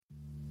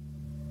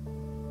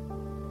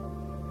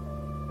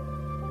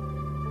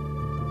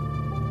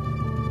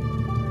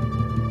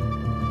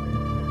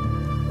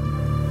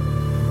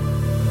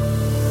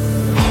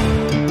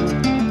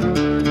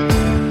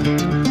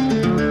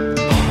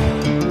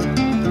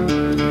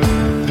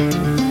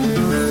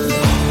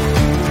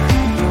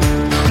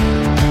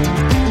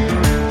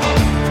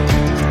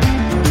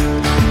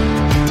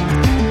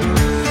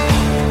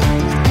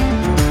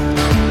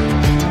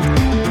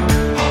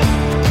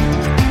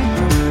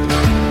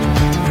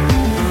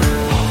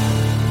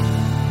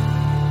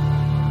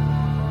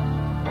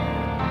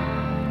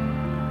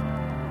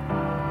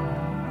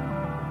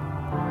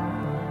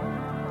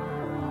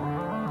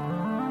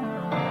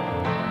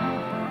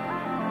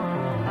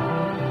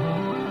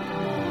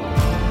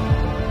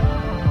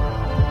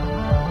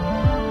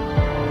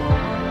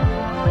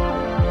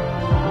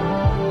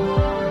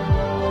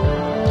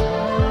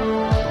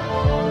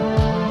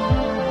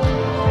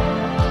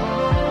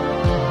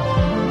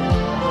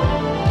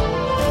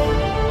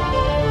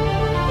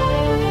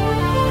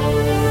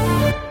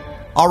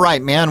All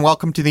right, man.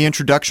 Welcome to the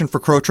introduction for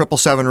Crow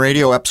 777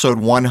 Radio, episode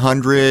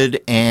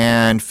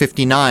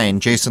 159.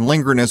 Jason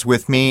Lindgren is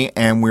with me,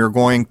 and we're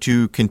going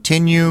to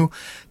continue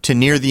to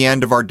near the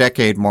end of our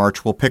decade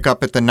march. We'll pick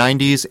up at the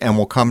 90s, and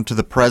we'll come to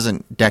the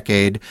present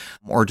decade,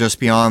 or just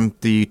beyond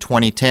the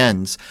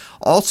 2010s.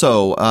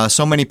 Also,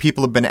 so many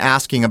people have been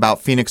asking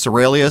about Phoenix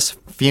Aurelius.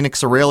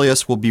 Phoenix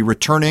Aurelius will be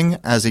returning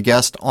as a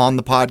guest on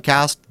the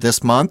podcast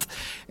this month,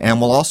 and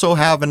we'll also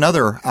have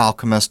another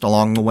alchemist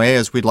along the way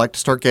as we'd like to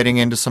start getting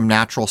into some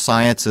natural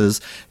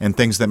sciences and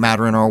things that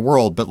matter in our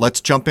world. But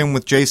let's jump in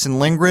with Jason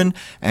Lindgren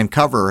and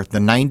cover the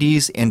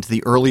 90s into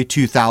the early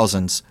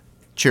 2000s.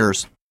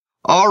 Cheers.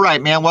 All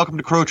right, man. Welcome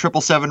to Crow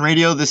 777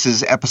 Radio. This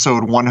is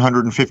episode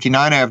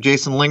 159. I have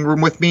Jason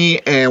Lindgren with me,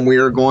 and we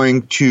are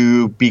going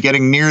to be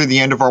getting near the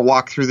end of our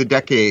walk through the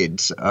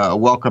decades.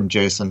 Welcome,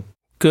 Jason.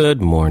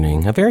 Good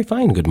morning. A very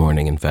fine good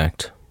morning, in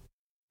fact.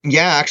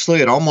 Yeah,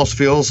 actually, it almost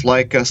feels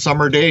like a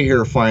summer day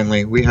here,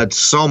 finally. We had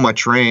so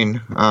much rain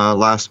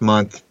last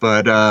month,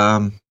 but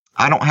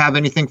I don't have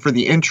anything for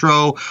the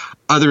intro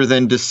other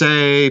than to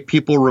say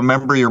people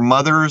remember your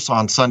mothers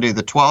on Sunday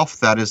the 12th.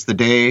 That is the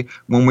day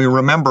when we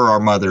remember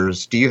our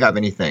mothers. Do you have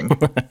anything?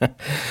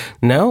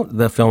 No,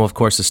 the film, of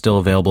course, is still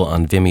available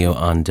on Vimeo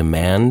on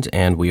demand,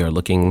 and we are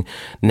looking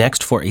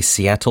next for a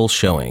Seattle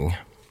showing.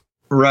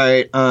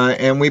 Right,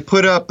 and we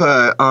put up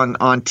on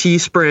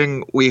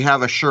Teespring, we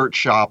have a shirt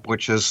shop,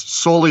 which is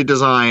solely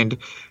designed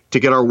to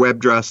get our web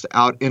dress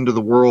out into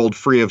the world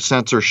free of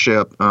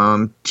censorship.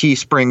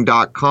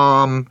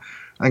 Teespring.com,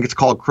 I think it's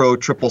called Crow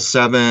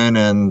 777,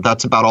 and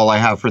that's about all I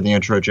have for the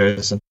intro,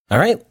 Jason. All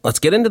right, let's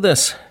get into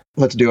this.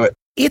 Let's do it.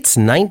 It's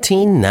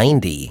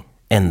 1990,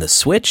 and the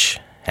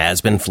switch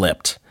has been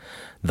flipped.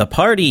 The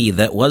party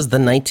that was the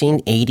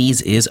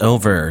 1980s is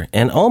over,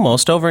 and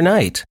almost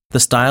overnight. The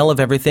style of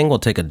everything will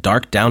take a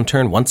dark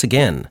downturn once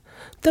again.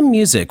 The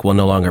music will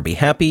no longer be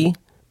happy,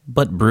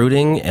 but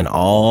brooding and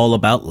all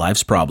about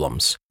life's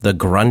problems. The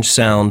grunge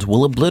sound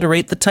will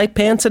obliterate the tight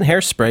pants and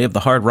hairspray of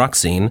the hard rock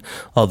scene,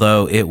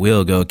 although it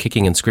will go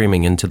kicking and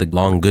screaming into the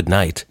long good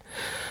night.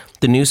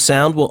 The new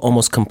sound will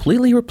almost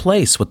completely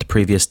replace what the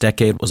previous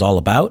decade was all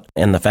about,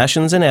 and the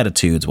fashions and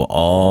attitudes will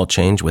all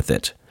change with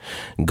it.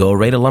 Go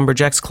raid a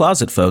lumberjack's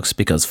closet, folks,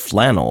 because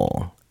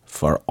flannel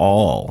for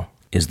all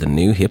is the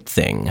new hip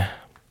thing.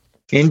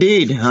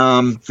 Indeed.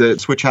 The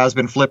switch has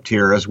been flipped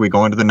here as we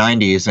go into the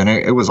 90s, and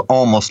it was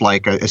almost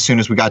like as soon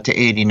as we got to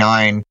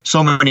 89,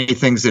 so many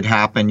things that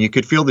happened. You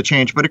could feel the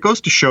change, but it goes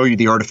to show you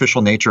the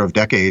artificial nature of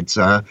decades.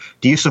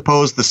 Do you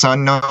suppose the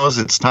sun knows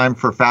it's time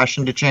for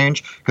fashion to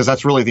change? Because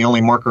that's really the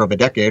only marker of a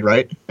decade,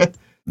 right?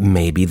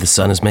 Maybe the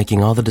sun is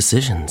making all the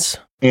decisions.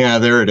 Yeah,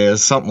 there it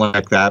is. Something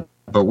like that.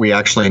 But we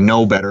actually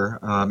know better,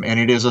 and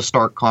it is a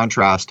stark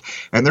contrast.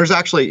 And there's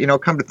actually,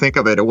 come to think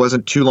of it, it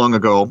wasn't too long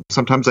ago.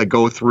 Sometimes I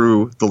go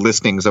through the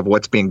listings of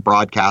what's being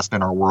broadcast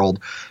in our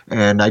world,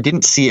 and I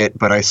didn't see it,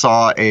 but I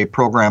saw a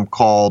program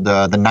called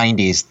the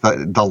 90s,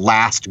 the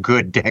last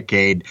good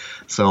decade.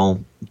 So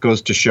it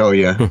goes to show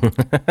you.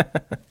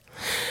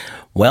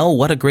 Well,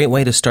 what a great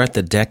way to start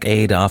the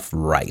decade off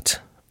right.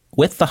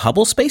 With the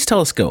Hubble Space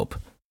Telescope.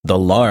 The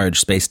Large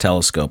Space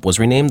Telescope was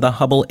renamed the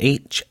Hubble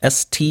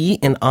HST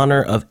in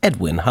honor of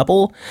Edwin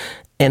Hubble,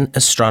 an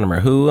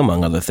astronomer who,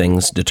 among other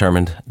things,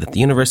 determined that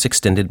the universe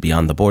extended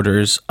beyond the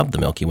borders of the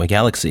Milky Way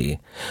galaxy.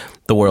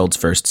 The world's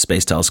first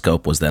space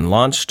telescope was then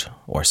launched,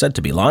 or said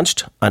to be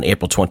launched, on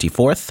April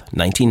 24th,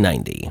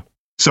 1990.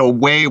 So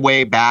way,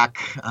 way back,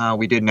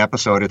 we did an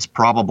episode, it's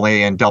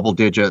probably in double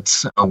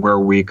digits, where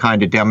we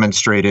kind of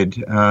demonstrated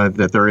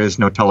that there is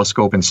no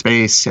telescope in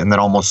space, and that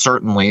almost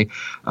certainly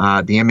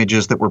the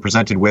images that we're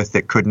presented with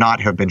that could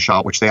not have been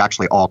shot, which they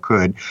actually all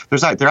could.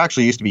 There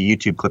actually used to be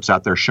YouTube clips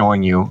out there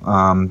showing you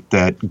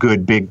that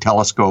good big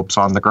telescopes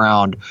on the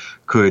ground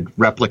could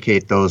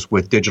replicate those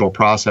with digital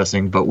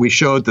processing. But we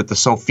showed that the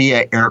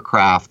Sophia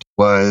aircraft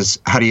was,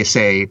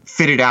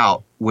 fitted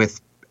out with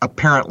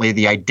apparently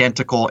the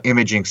identical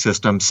imaging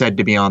system said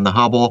to be on the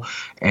Hubble,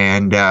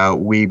 and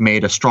we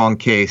made a strong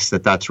case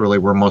that that's really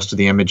where most of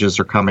the images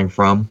are coming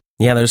from.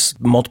 Yeah, there's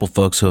multiple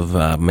folks who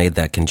have made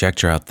that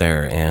conjecture out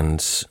there, and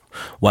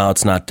while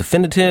it's not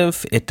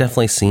definitive, it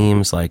definitely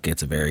seems like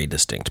it's a very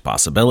distinct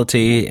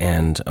possibility,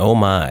 and oh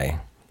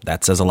my,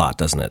 that says a lot,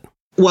 doesn't it?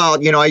 Well,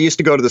 I used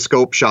to go to the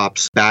scope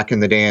shops back in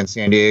the day in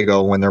San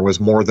Diego when there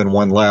was more than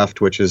one left,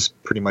 which is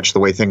pretty much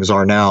the way things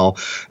are now.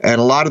 And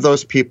a lot of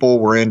those people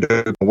were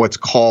into what's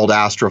called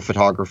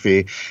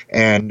astrophotography.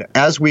 And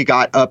as we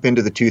got up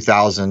into the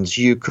 2000s,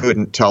 you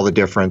couldn't tell the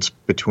difference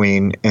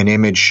between an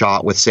image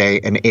shot with, say,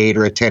 an 8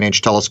 or a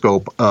 10-inch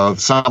telescope of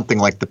something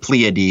like the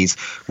Pleiades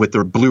with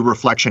the Blue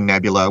Reflection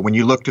Nebula. When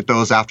you looked at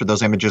those after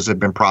those images had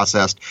been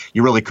processed,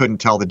 you really couldn't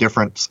tell the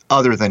difference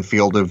other than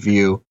field of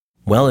view.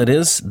 Well, it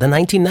is the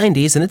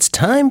 1990s, and it's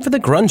time for the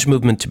grunge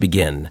movement to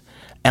begin.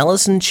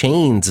 Alice in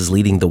Chains is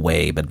leading the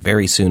way, but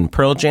very soon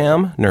Pearl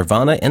Jam,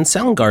 Nirvana, and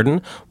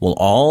Soundgarden will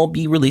all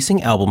be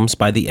releasing albums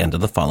by the end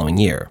of the following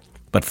year.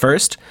 But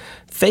first,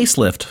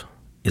 Facelift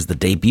is the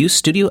debut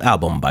studio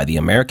album by the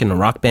American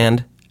rock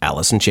band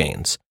Alice in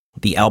Chains.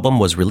 The album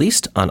was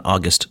released on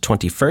August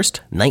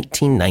 21st,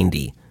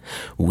 1990.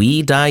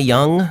 We Die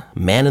Young,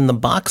 Man in the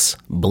Box,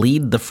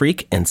 Bleed the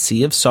Freak, and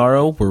Sea of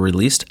Sorrow were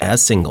released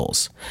as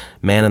singles.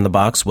 Man in the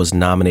Box was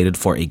nominated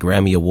for a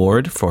Grammy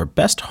Award for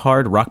Best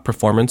Hard Rock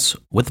Performance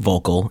with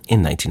Vocal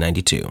in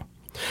 1992.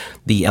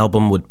 The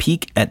album would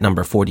peak at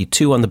number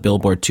 42 on the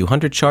Billboard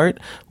 200 chart,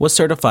 was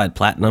certified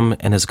platinum,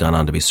 and has gone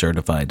on to be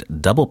certified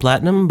double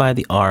platinum by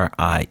the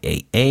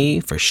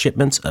RIAA for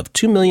shipments of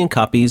 2 million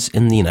copies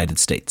in the United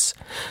States.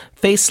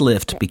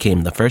 Facelift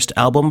became the first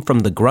album from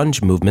the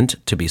grunge movement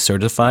to be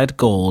certified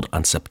gold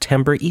on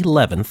September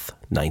 11th,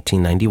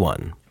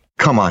 1991.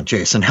 Come on,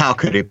 Jason, how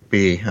could it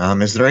be?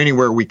 Is there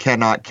anywhere we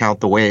cannot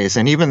count the ways?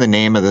 And even the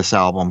name of this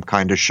album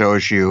kind of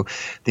shows you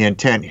the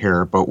intent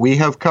here. But we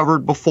have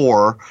covered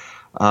before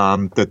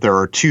that there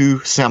are two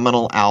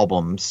seminal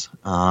albums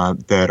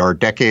that are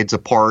decades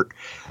apart,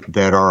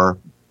 that are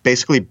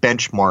basically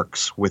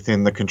benchmarks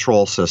within the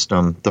Control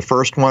system. The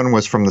first one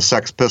was from the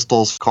Sex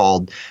Pistols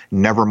called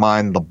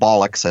Nevermind the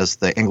Bollocks, as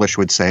the English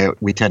would say it.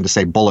 We tend to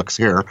say bullocks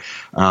here.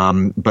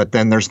 But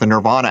then there's the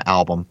Nirvana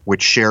album,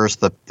 which shares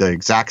the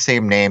exact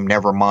same name,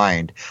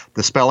 Nevermind.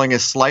 The spelling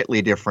is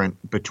slightly different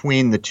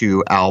between the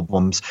two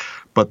albums,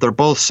 but they're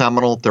both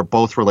seminal, they're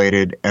both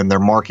related, and they're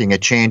marking a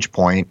change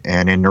point.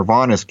 And in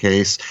Nirvana's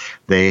case,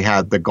 they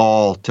had the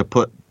gall to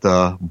put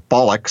the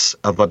bollocks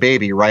of a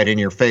baby right in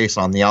your face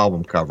on the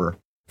album cover.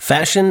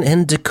 Fashion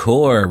and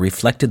decor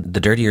reflected the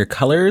dirtier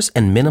colors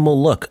and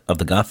minimal look of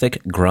the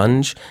gothic,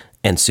 grunge,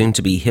 and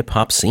soon-to-be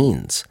hip-hop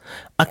scenes.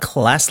 A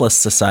classless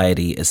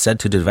society is said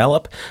to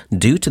develop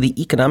due to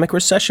the economic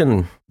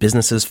recession.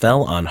 Businesses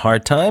fell on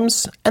hard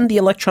times, and the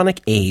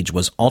electronic age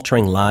was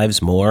altering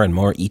lives more and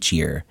more each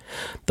year.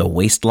 The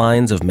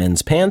waistlines of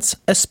men's pants,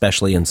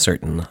 especially in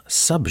certain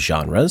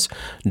subgenres,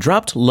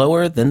 dropped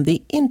lower than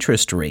the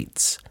interest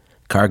rates.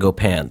 Cargo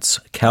pants,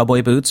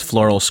 cowboy boots,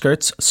 floral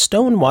skirts,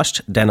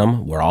 stone-washed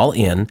denim were all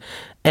in,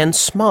 and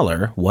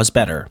smaller was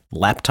better,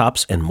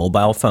 laptops and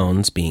mobile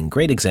phones being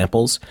great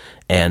examples,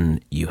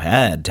 and you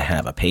had to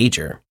have a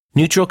pager.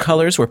 Neutral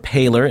colors were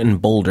paler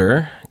and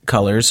bolder.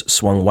 Colors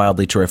swung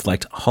wildly to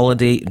reflect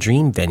holiday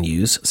dream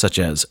venues such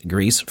as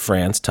Greece,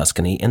 France,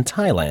 Tuscany, and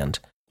Thailand.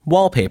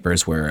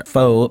 Wallpapers were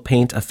faux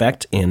paint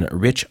effect in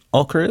rich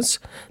ochres.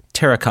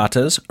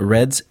 Terracottas,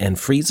 reds, and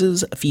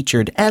friezes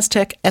featured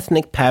Aztec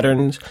ethnic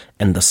patterns,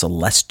 and the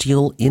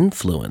celestial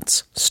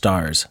influence,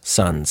 stars,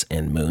 suns,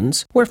 and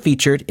moons, were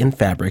featured in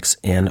fabrics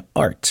and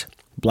art.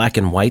 Black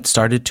and white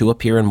started to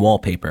appear in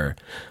wallpaper.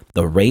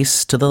 The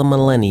race to the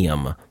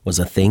millennium was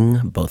a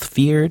thing both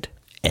feared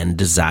and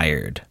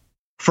desired.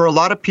 For a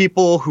lot of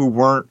people who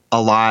weren't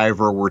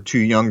alive or were too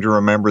young to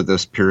remember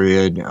this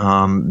period,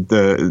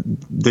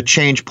 the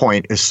change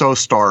point is so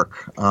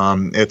stark.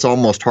 It's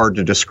almost hard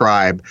to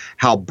describe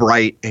how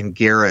bright and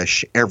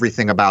garish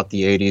everything about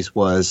the 80s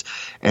was.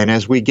 And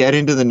as we get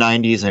into the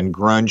 90s and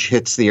grunge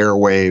hits the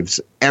airwaves,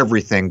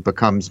 everything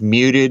becomes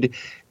muted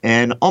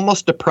and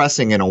almost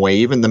depressing in a way.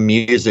 Even the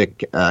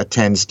music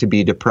tends to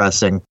be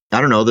depressing.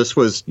 I don't know, this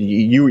was,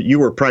 you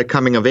were probably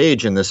coming of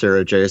age in this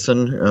era,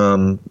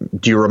 Jason.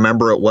 Do you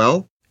remember it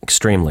well?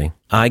 Extremely.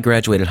 I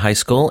graduated high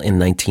school in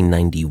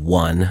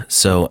 1991,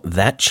 so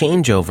that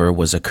changeover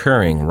was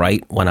occurring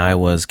right when I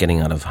was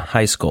getting out of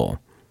high school.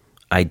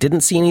 I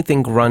didn't see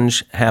anything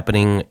grunge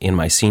happening in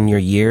my senior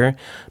year,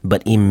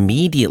 but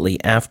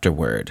immediately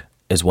afterward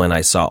is when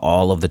I saw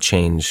all of the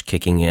change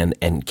kicking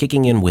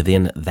in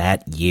within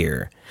that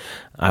year.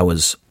 I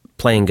was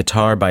playing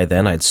guitar by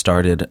then. I'd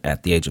started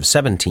at the age of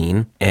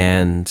 17,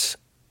 and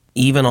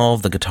even all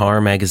of the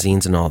guitar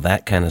magazines and all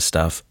that kind of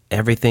stuff,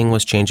 everything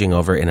was changing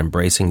over and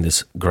embracing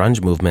this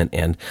grunge movement.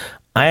 And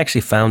I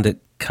actually found it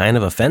kind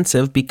of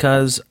offensive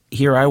because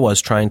here I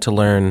was trying to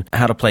learn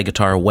how to play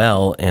guitar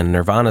well, and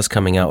Nirvana's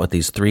coming out with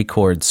these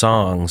 3-chord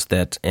songs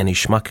that any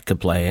schmuck could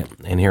play.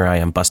 And here I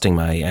am busting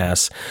my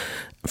ass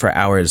for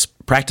hours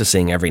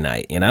practicing every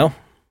night, you know?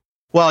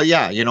 Well,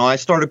 yeah, I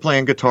started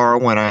playing guitar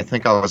when I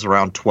think I was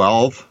around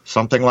 12,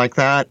 something like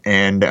that.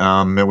 And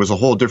it was a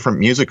whole different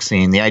music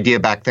scene. The idea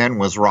back then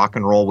was rock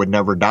and roll would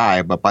never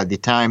die. But by the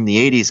time the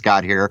 80s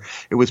got here,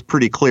 it was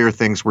pretty clear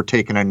things were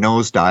taking a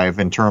nosedive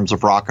in terms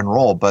of rock and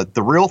roll. But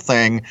the real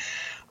thing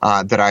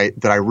that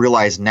I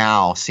realize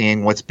now,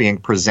 seeing what's being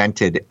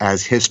presented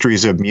as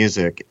histories of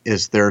music,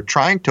 is they're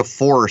trying to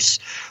force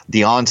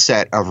the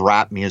onset of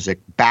rap music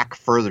back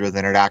further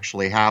than it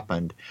actually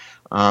happened.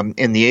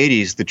 In the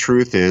 80s, the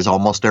truth is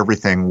almost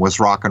everything was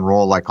rock and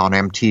roll, like on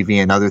MTV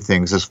and other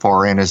things, as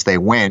far in as they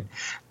went.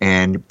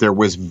 And there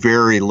was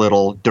very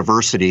little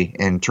diversity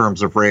in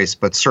terms of race,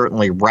 but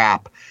certainly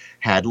rap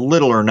had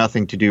little or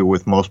nothing to do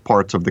with most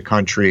parts of the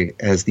country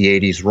as the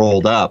 80s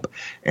rolled up.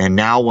 And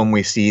now when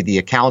we see the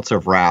accounts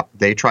of rap,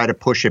 they try to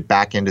push it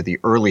back into the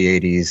early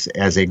 80s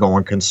as a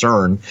going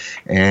concern.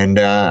 And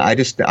I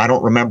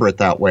don't remember it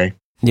that way.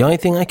 The only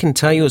thing I can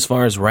tell you as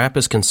far as rap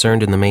is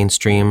concerned in the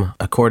mainstream,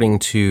 according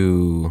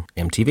to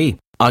MTV,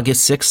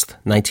 August 6th,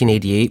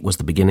 1988 was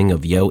the beginning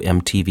of Yo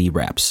MTV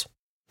Raps.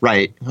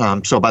 Right.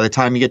 So by the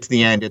time you get to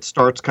the end, it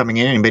starts coming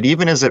in. But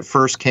even as it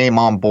first came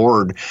on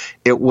board,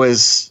 it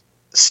was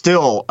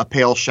still a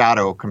pale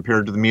shadow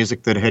compared to the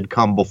music that had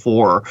come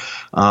before,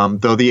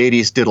 though the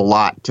 80s did a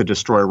lot to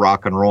destroy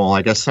rock and roll.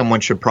 I guess someone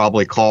should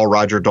probably call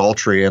Roger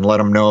Daltrey and let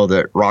him know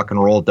that rock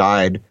and roll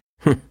died.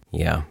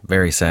 Yeah,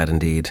 very sad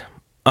indeed.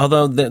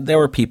 Although there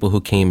were people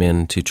who came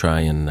in to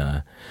try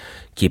and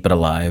keep it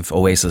alive.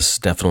 Oasis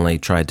definitely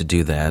tried to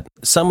do that.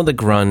 Some of the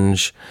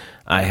grunge,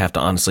 I have to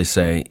honestly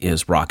say,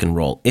 is rock and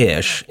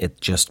roll-ish. It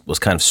just was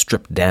kind of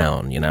stripped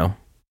down, you know?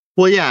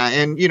 Well, yeah,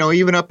 and,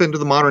 even up into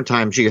the modern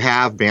times, you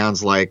have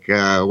bands like,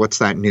 what's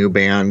that new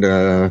band?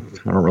 I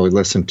don't really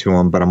listen to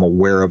them, but I'm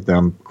aware of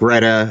them.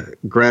 Greta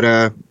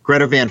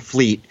Van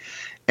Fleet.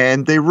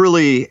 And they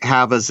really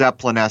have a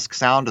Zeppelin-esque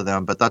sound to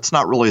them, but that's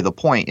not really the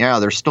point. Yeah,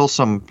 there's still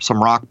some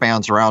rock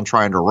bands around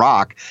trying to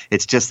rock.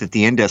 It's just that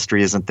the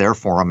industry isn't there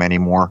for them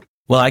anymore.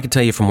 Well, I can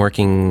tell you from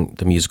working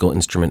the musical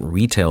instrument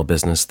retail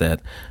business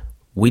that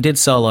we did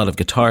sell a lot of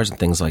guitars and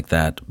things like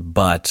that,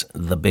 but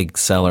the big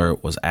seller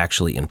was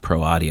actually in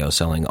Pro Audio,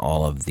 selling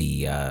all of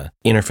the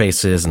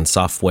interfaces and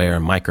software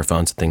and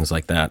microphones and things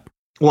like that.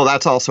 Well,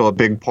 that's also a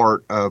big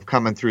part of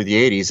coming through the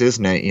 80s,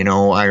 isn't it?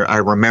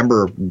 I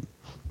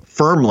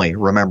firmly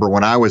remember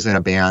when I was in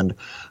a band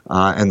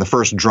and the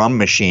first drum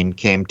machine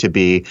came to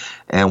be,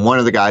 and one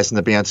of the guys in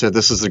the band said,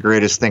 "This is the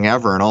greatest thing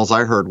ever," and all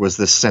I heard was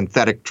this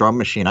synthetic drum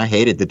machine. I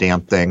hated the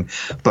damn thing.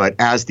 But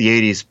as the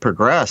 80s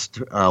progressed,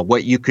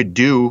 what you could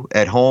do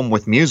at home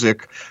with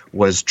music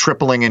was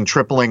tripling and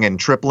tripling and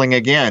tripling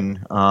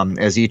again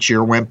as each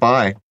year went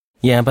by.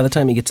 Yeah, by the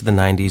time you get to the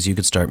 90s, you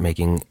could start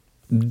making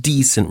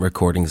decent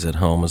recordings at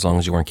home as long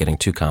as you weren't getting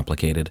too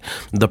complicated.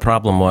 The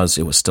problem was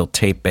it was still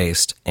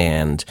tape-based,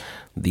 and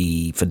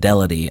the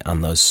fidelity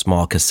on those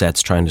small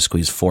cassettes trying to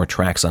squeeze 4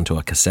 tracks onto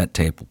a cassette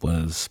tape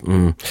was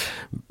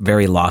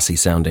very lossy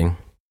sounding.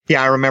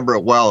 Yeah, I remember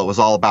it well. It was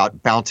all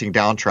about bouncing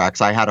down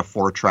tracks. I had a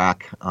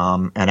 4-track,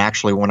 and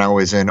actually when I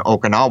was in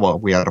Okinawa,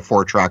 we had a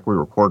 4-track we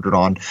recorded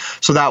on.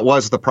 So that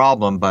was the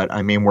problem. But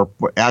I mean,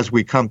 as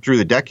we come through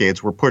the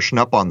decades, we're pushing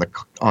up on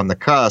the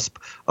cusp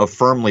of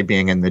firmly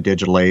being in the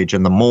digital age.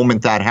 And the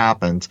moment that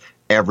happens,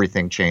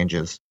 everything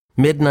changes.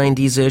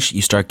 Mid-90s-ish,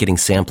 you start getting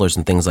samplers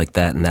and things like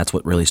that, and that's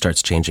what really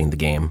starts changing the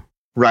game.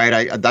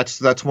 Right.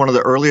 That's one of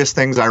the earliest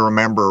things I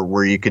remember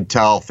where you could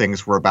tell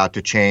things were about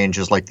to change,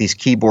 is like these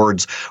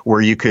keyboards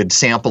where you could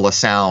sample a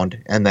sound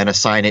and then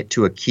assign it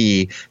to a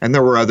key. And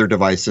there were other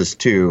devices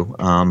too,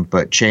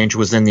 but change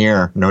was in the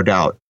air, no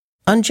doubt.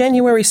 On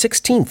January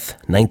 16th,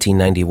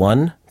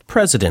 1991,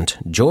 President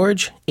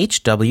George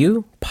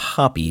H.W.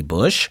 Poppy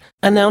Bush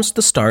announced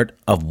the start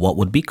of what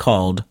would be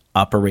called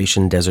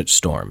Operation Desert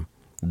Storm.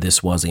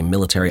 This was a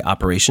military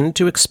operation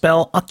to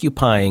expel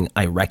occupying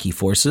Iraqi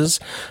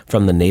forces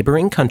from the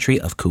neighboring country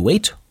of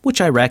Kuwait,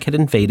 which Iraq had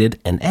invaded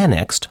and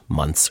annexed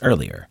months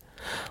earlier.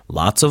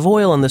 Lots of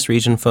oil in this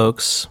region,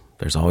 folks.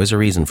 There's always a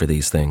reason for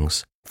these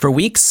things. For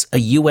weeks, a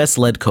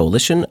U.S.-led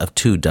coalition of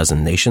 24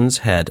 nations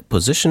had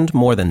positioned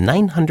more than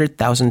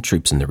 900,000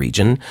 troops in the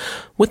region,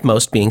 with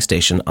most being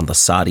stationed on the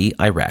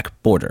Saudi-Iraq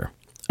border.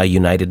 A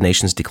United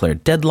Nations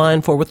declared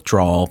deadline for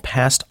withdrawal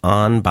passed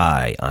on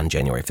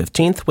January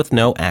 15th with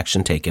no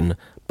action taken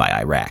by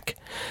Iraq.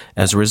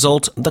 As a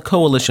result, the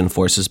coalition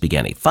forces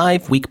began a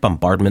 5-week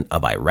bombardment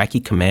of Iraqi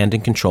command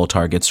and control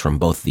targets from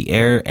both the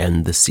air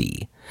and the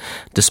sea.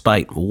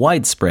 Despite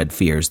widespread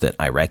fears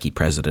that Iraqi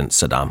President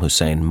Saddam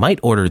Hussein might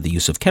order the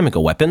use of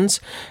chemical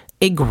weapons,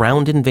 a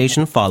ground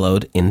invasion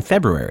followed in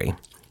February.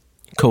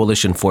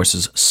 Coalition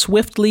forces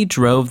swiftly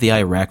drove the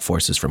Iraq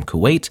forces from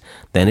Kuwait,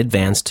 then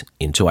advanced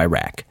into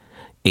Iraq.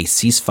 A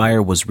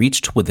ceasefire was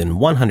reached within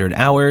 100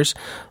 hours,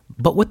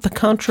 but with the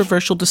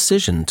controversial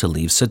decision to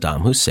leave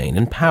Saddam Hussein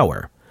in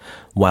power.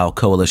 While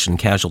coalition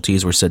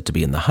casualties were said to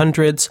be in the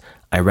hundreds,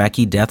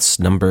 Iraqi deaths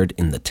numbered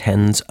in the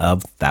tens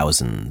of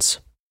thousands.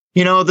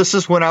 This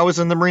is when I was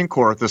in the Marine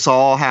Corps. This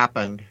all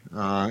happened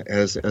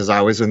as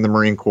I was in the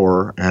Marine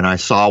Corps, and I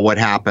saw what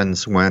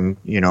happens when,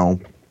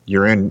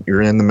 you're in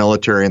the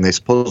military and they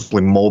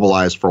supposedly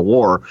mobilize for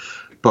war.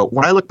 But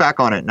when I look back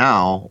on it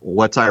now,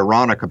 what's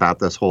ironic about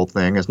this whole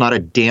thing is not a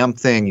damn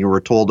thing you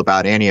were told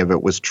about any of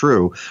it was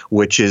true,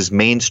 which is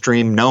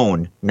mainstream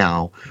known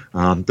now.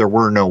 There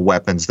were no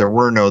weapons. There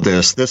were no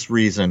this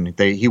reason.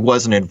 He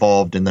wasn't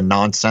involved in the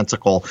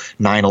nonsensical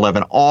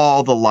 9/11,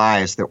 all the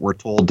lies that we're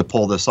told to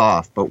pull this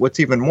off. But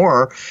what's even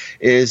more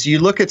is you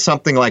look at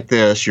something like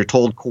this, you're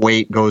told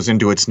Kuwait goes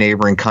into its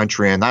neighboring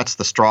country, and that's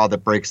the straw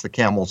that breaks the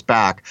camel's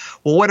back.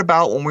 Well, what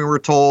about when we were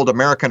told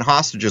American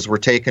hostages were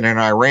taken in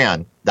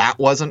Iran? That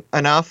wasn't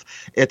enough.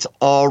 It's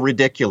all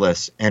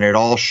ridiculous, and it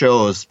all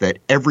shows that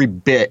every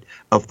bit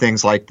of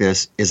things like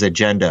this is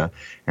agenda.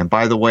 And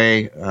by the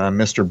way,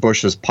 Mr.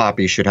 Bush's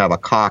Poppy should have a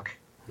cock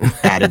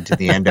added to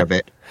the end of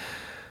it.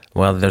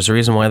 Well, there's a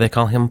reason why they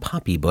call him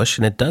Poppy Bush,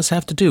 and it does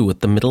have to do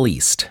with the Middle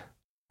East.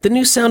 The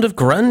new sound of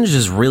grunge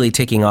is really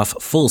taking off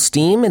full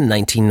steam in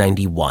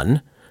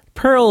 1991.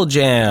 Pearl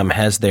Jam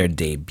has their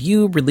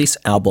debut release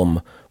album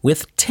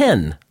with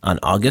 10 on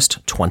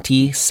August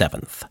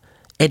 27th.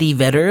 Eddie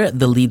Vedder,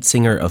 the lead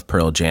singer of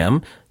Pearl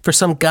Jam, for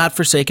some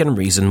godforsaken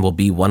reason will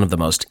be one of the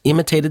most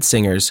imitated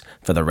singers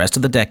for the rest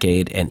of the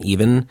decade and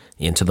even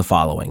into the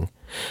following.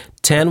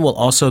 10 will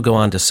also go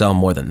on to sell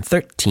more than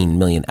 13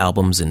 million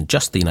albums in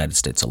just the United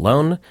States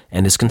alone,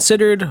 and is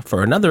considered,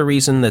 for another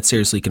reason that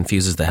seriously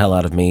confuses the hell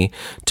out of me,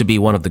 to be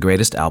one of the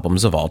greatest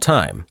albums of all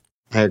time.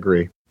 I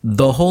agree.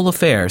 The whole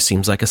affair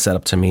seems like a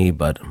setup to me,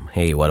 but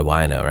hey, what do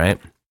I know, right?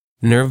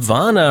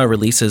 Nirvana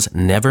releases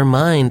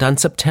Nevermind on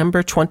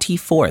September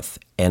 24th,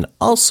 and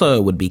also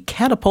would be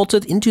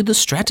catapulted into the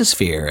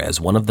stratosphere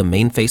as one of the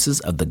main faces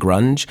of the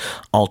grunge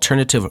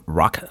alternative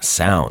rock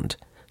sound.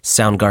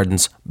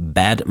 Soundgarden's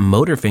Bad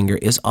Motorfinger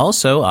is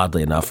also,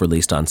 oddly enough,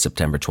 released on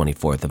September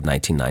 24th of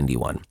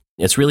 1991.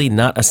 It's really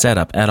not a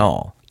setup at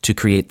all to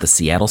create the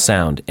Seattle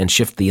sound and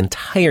shift the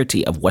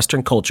entirety of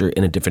Western culture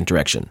in a different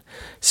direction.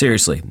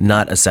 Seriously,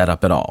 not a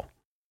setup at all.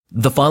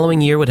 The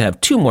following year would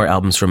have 2 more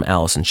albums from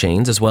Alice in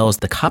Chains, as well as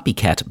the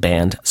copycat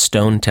band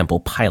Stone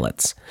Temple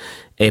Pilots.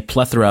 A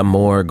plethora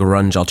more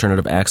grunge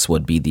alternative acts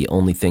would be the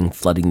only thing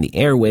flooding the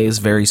airwaves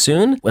very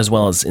soon, as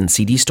well as in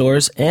CD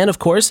stores, and of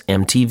course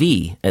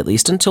MTV, at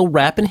least until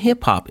rap and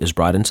hip-hop is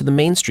brought into the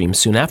mainstream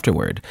soon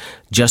afterward,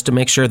 just to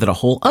make sure that a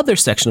whole other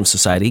section of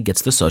society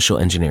gets the social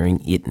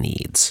engineering it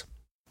needs.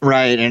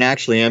 Right, and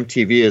actually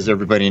MTV, as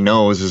everybody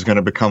knows, is going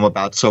to become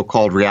about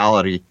so-called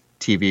reality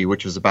TV,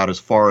 which is about as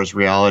far as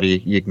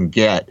reality you can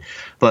get.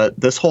 But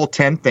this whole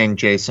 10 thing,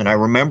 Jason, I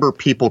remember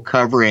people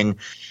covering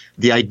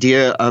the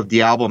idea of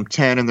the album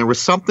 10, and there was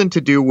something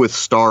to do with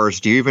stars.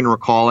 Do you even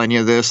recall any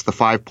of this? The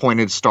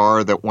 5-pointed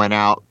star that went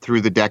out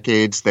through the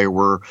decades. They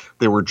were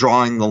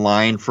drawing the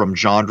line from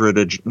genre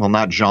to, well,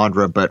 not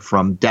genre, but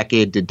from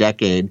decade to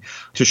decade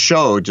to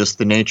show just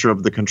the nature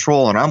of the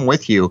control. And I'm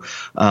with you.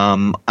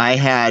 I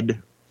had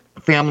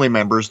family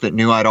members that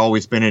knew I'd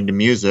always been into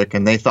music,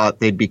 and they thought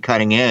they'd be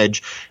cutting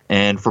edge.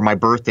 And for my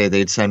birthday,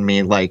 they'd send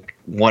me like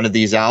one of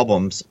these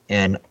albums,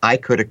 and I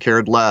could have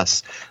cared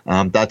less.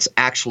 That's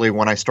actually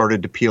when I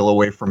started to peel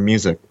away from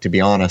music, to be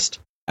honest.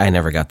 I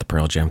never got the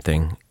Pearl Jam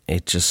thing.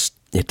 It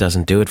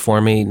doesn't do it for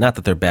me. Not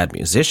that they're bad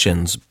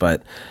musicians,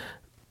 but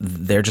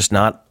they're just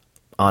not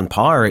on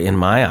par in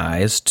my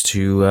eyes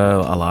to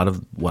a lot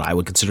of what I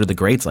would consider the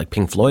greats, like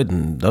Pink Floyd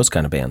and those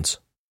kind of bands.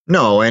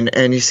 No,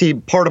 and you see,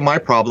 part of my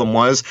problem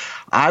was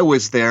I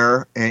was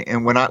there,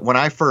 and when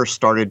I first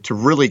started to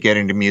really get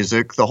into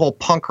music, the whole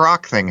punk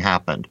rock thing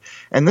happened.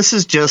 And this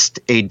is just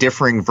a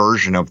differing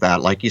version of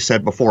that. Like you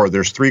said before,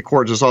 there's 3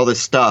 chords, there's all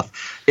this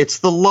stuff. It's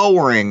the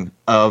lowering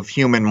of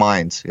human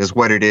minds is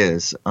what it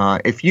is.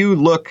 If you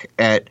look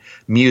at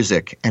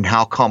music and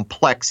how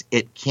complex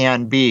it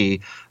can be,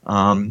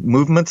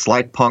 movements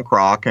like punk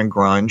rock and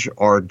grunge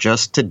are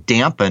just to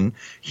dampen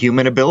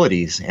human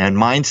abilities and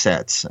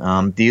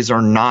mindsets. These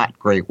are not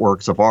great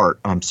works of art,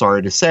 I'm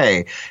sorry to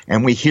say.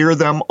 And we hear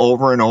them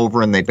over and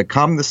over, and they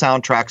become the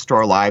soundtracks to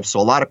our lives. So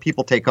a lot of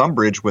people take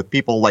umbrage with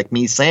people like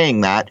me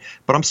saying that,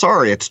 but I'm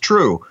sorry, it's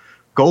true.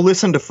 Go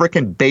listen to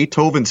frickin'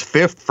 Beethoven's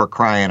Fifth, for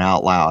crying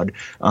out loud.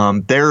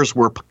 There's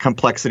where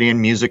complexity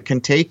in music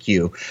can take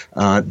you.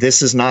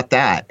 This is not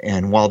that.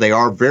 And while they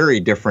are very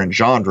different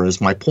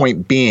genres, my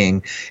point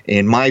being,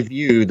 in my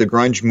view, the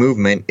grunge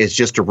movement is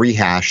just a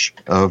rehash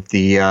of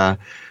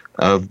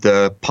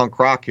the punk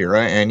rock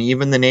era, and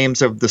even the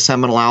names of the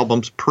seminal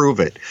albums prove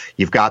it.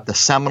 You've got the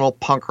seminal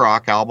punk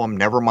rock album,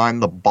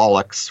 Nevermind the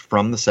Bollocks,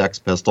 from the Sex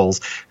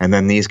Pistols, and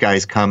then these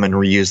guys come and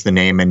reuse the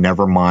name and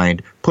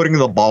Nevermind, putting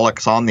the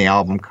Bollocks on the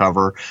album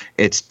cover.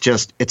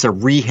 It's a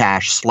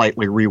rehash,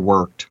 slightly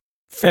reworked.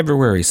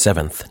 February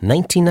 7th,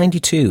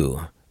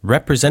 1992.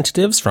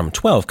 Representatives from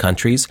 12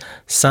 countries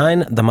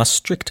sign the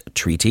Maastricht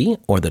Treaty,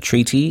 or the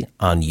Treaty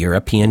on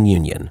European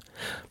Union.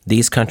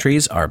 These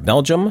countries are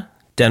Belgium,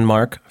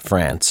 Denmark,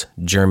 France,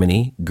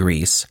 Germany,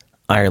 Greece,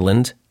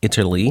 Ireland,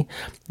 Italy,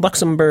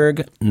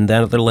 Luxembourg,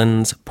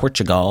 Netherlands,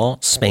 Portugal,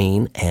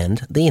 Spain,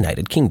 and the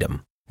United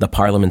Kingdom. The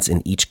parliaments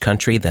in each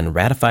country then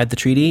ratified the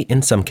treaty,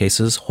 in some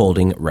cases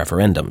holding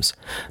referendums.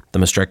 The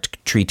Maastricht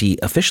Treaty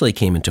officially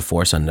came into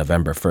force on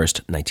November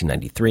 1st,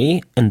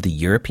 1993, and the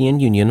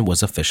European Union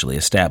was officially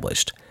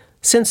established.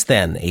 Since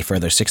then, a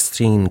further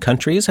 16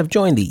 countries have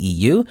joined the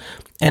EU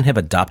and have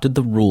adopted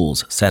the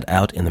rules set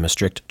out in the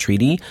Maastricht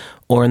Treaty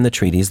or in the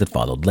treaties that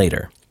followed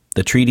later.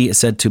 The treaty is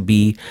said to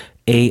be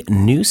a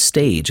new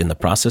stage in the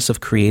process of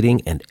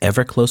creating an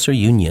ever closer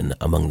union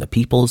among the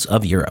peoples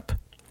of Europe.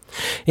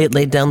 It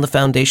laid down the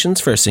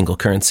foundations for a single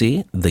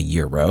currency, the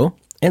euro,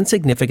 and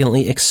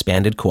significantly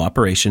expanded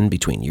cooperation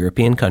between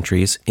European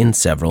countries in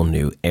several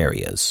new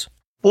areas.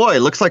 Boy,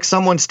 it looks like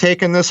someone's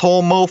taken this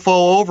whole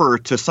mofo over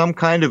to some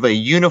kind of a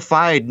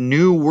unified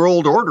new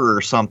world order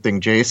or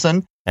something,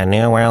 Jason. A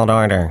new world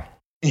order.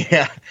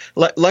 Yeah.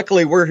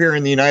 Luckily, we're here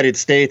in the United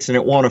States and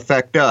it won't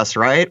affect us,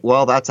 right?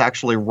 Well, that's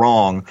actually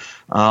wrong.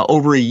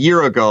 Over a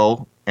year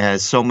ago,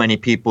 as so many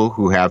people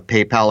who have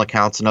PayPal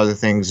accounts and other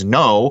things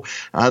know,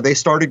 they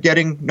started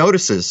getting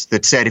notices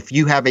that said if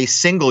you have a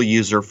single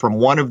user from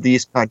one of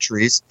these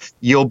countries,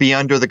 you'll be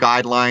under the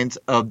guidelines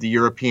of the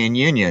European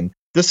Union.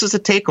 This is a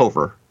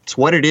takeover. It's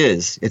what it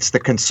is. It's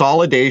the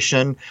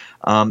consolidation.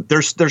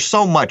 There's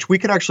so much. We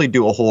could actually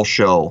do a whole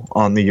show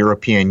on the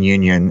European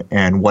Union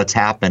and what's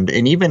happened.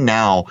 And even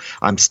now,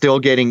 I'm still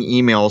getting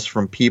emails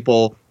from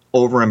people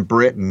over in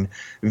Britain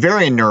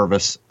very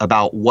nervous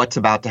about what's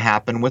about to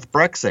happen with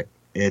Brexit.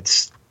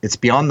 It's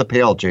beyond the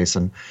pale,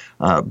 Jason.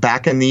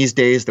 Back in these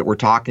days that we're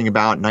talking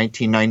about,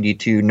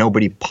 1992,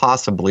 nobody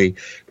possibly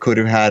could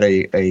have had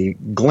a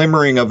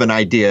glimmering of an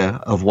idea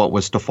of what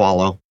was to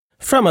follow.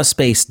 From a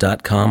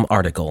Space.com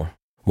article.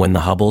 When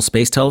the Hubble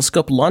Space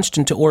Telescope launched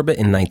into orbit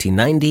in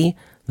 1990,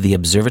 the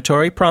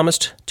observatory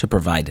promised to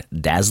provide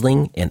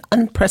dazzling and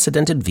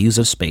unprecedented views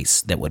of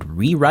space that would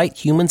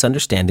rewrite humans'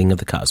 understanding of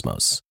the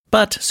cosmos.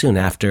 But soon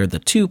after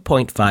the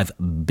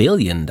 $2.5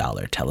 billion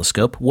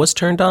telescope was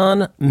turned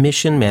on,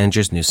 mission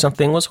managers knew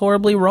something was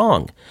horribly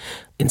wrong.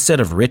 Instead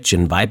of rich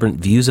and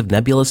vibrant views of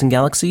nebulas and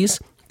galaxies,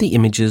 the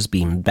images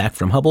beamed back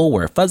from Hubble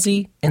were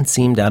fuzzy and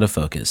seemed out of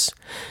focus.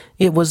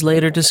 It was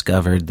later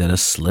discovered that a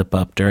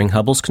slip-up during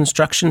Hubble's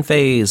construction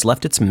phase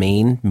left its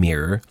main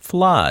mirror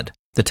flawed.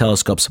 The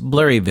telescope's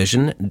blurry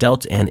vision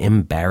dealt an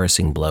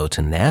embarrassing blow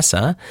to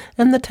NASA,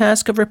 and the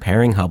task of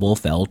repairing Hubble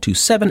fell to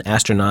 7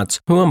 astronauts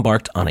who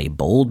embarked on a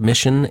bold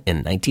mission in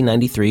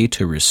 1993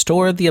 to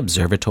restore the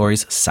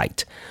observatory's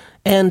sight,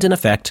 and in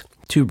effect,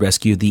 to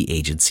rescue the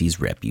agency's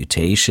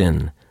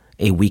reputation.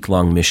 A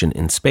week-long mission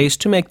in space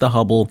to make the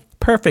Hubble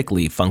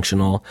perfectly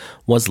functional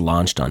was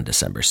launched on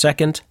December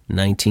 2nd,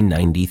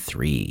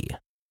 1993.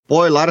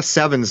 Boy, a lot of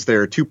sevens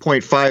there.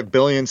 2.5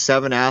 billion,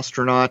 7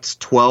 astronauts,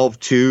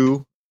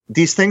 12-2.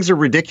 These things are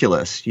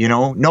ridiculous. You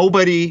know,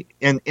 nobody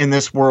in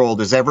this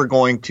world is ever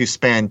going to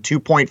spend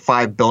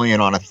 2.5 billion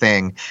on a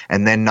thing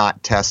and then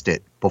not test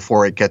it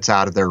before it gets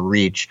out of their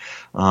reach.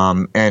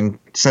 And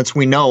since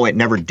we know it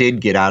never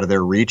did get out of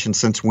their reach, and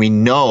since we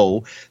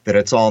know that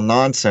it's all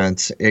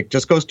nonsense, it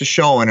just goes to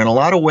show. And in a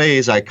lot of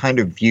ways, I kind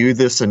of view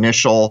this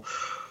initial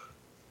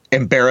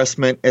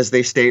embarrassment, as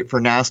they state, for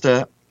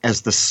NASA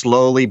as the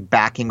slowly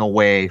backing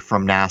away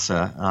from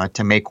NASA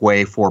to make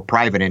way for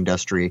private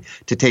industry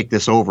to take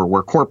this over,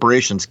 where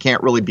corporations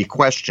can't really be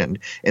questioned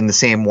in the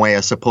same way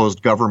a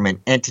supposed government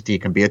entity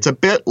can be. It's a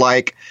bit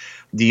like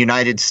the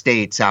United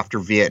States after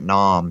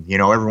Vietnam. You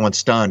know, everyone's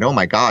stunned. Oh,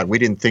 my God, we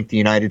didn't think the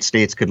United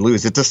States could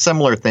lose. It's a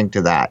similar thing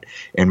to that,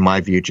 in my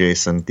view,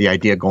 Jason, the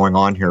idea going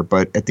on here.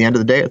 But at the end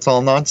of the day, it's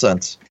all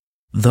nonsense.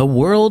 The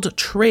World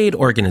Trade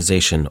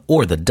Organization,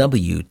 or the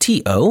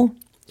WTO,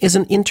 is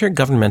an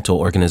intergovernmental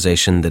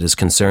organization that is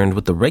concerned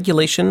with the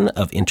regulation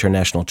of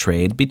international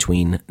trade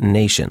between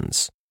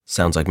nations.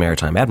 Sounds like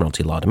maritime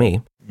admiralty law to me.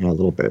 Yeah, a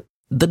little bit.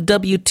 The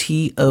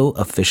WTO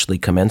officially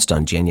commenced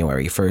on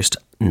January 1st,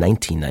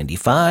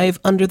 1995,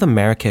 under the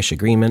Marrakesh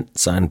Agreement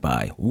signed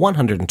by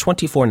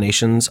 124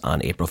 nations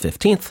on April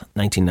 15th,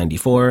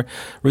 1994,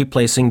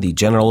 replacing the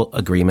General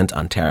Agreement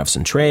on Tariffs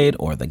and Trade,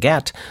 or the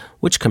GATT,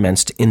 which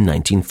commenced in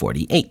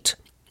 1948.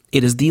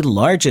 It is the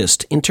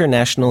largest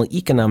international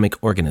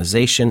economic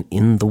organization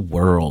in the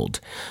world.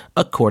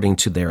 According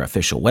to their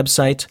official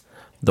website,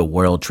 the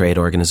World Trade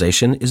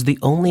Organization is the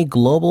only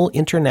global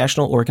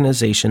international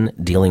organization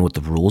dealing with the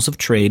rules of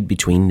trade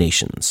between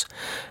nations.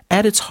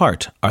 At its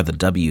heart are the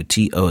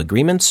WTO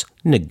agreements,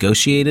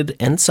 negotiated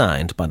and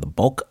signed by the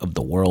bulk of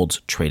the world's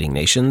trading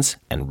nations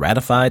and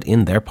ratified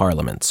in their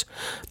parliaments.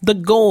 The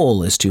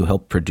goal is to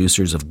help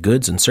producers of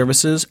goods and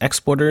services,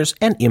 exporters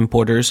and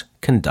importers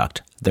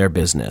conduct their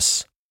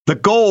business. The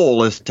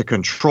goal is to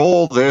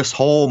control this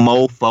whole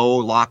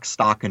mofo lock,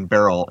 stock, and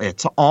barrel.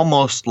 It's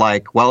almost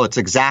like, well, it's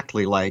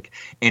exactly like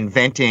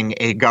inventing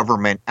a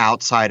government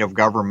outside of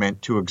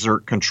government to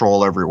exert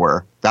control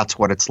everywhere. That's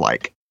what it's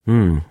like.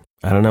 I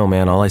don't know,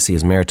 man. All I see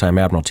is maritime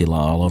admiralty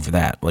law all over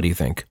that. What do you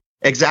think?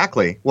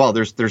 Exactly. Well,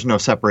 there's no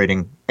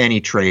separating any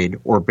trade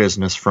or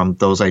business from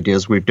those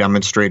ideas. We've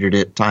demonstrated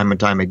it time and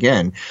time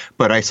again.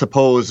 But I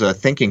suppose a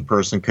thinking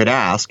person could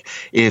ask,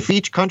 if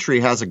each country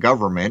has a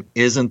government,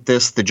 isn't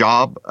this the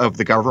job of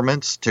the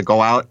governments to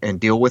go out and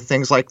deal with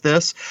things like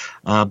this?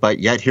 But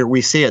yet here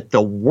we see it.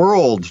 The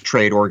World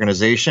Trade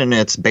Organization,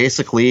 it's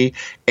basically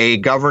a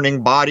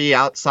governing body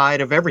outside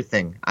of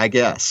everything, I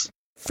guess.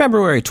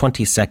 February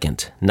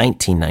 22nd,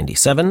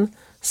 1997,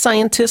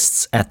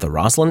 scientists at the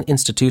Roslin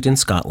Institute in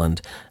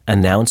Scotland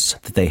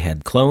announced that they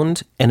had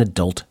cloned an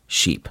adult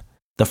sheep.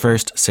 The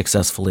first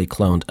successfully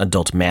cloned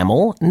adult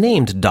mammal,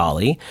 named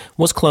Dolly,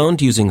 was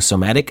cloned using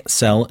somatic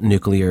cell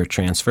nuclear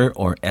transfer,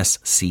 or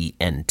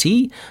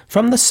SCNT,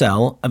 from the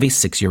cell of a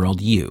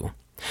 6-year-old ewe.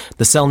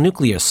 The cell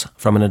nucleus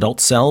from an adult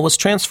cell was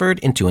transferred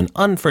into an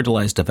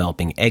unfertilized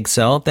developing egg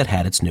cell that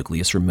had its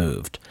nucleus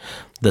removed.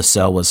 The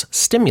cell was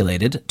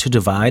stimulated to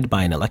divide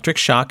by an electric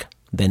shock,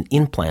 then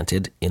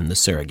implanted in the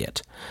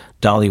surrogate.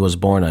 Dolly was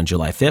born on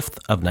July 5th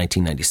of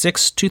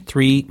 1996 to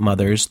 3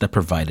 mothers that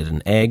provided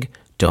an egg,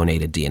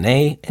 donated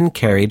DNA, and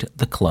carried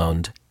the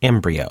cloned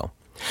embryo.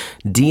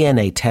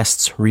 DNA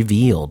tests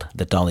revealed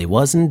that Dolly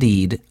was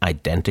indeed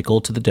identical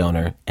to the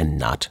donor and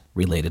not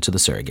related to the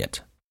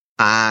surrogate.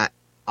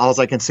 All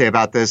I can say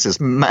about this is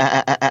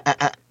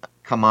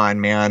Come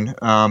on, man.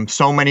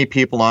 So many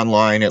people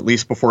online, at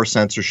least before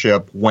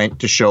censorship, went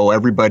to show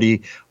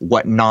everybody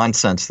what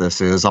nonsense this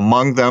is.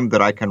 Among them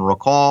that I can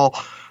recall,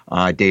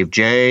 Dave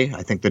J.,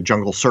 I think the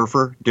Jungle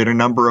Surfer, did a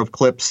number of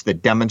clips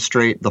that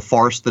demonstrate the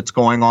farce that's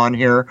going on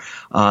here.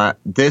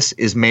 This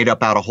is made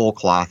up out of whole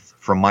cloth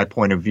from my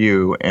point of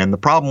view. And the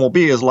problem will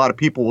be is a lot of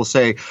people will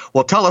say,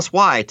 well, tell us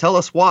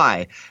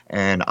why.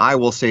 And I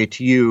will say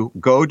to you,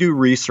 go do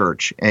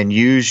research and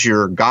use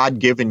your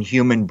God-given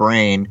human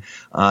brain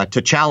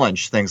to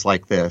challenge things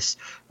like this.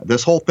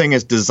 This whole thing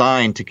is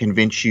designed to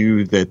convince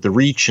you that the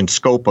reach and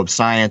scope of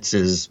science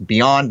is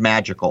beyond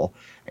magical.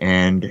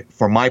 And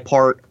for my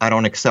part, I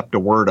don't accept a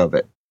word of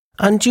it.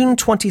 On June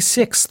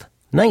 26th,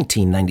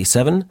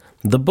 1997,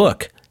 the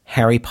book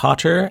Harry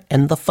Potter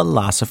and the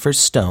Philosopher's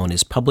Stone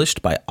is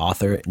published by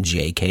author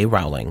J.K.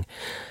 Rowling.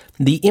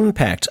 The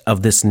impact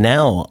of this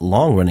now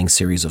long-running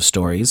series of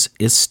stories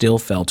is still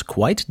felt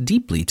quite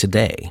deeply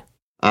today.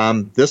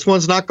 This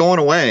one's not going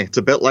away. It's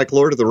a bit like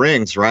Lord of the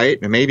Rings, right?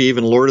 And maybe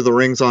even Lord of the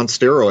Rings on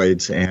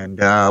steroids. And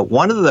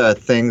one of the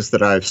things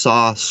that I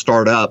saw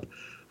start up,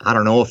 I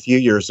don't know, a few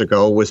years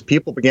ago, was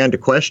people began to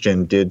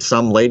question, did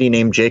some lady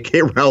named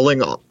J.K.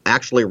 Rowling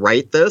actually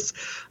write this?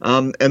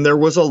 And there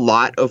was a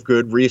lot of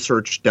good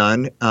research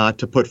done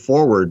to put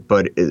forward,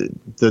 but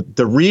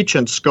the reach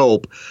and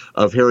scope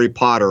of Harry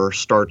Potter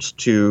starts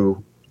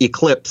to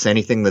eclipse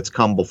anything that's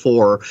come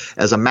before.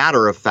 As a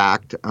matter of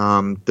fact,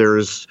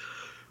 there's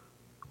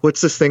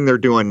what's this thing they're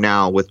doing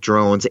now with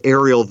drones?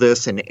 Aerial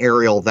this and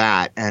aerial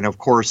that. And of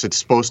course, it's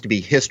supposed to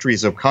be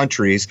histories of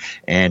countries.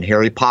 And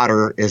Harry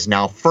Potter is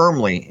now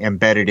firmly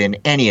embedded in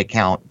any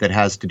account that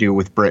has to do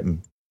with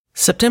Britain.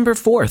 September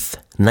 4th,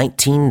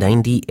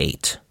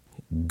 1998.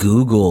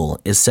 Google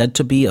is said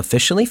to be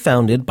officially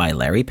founded by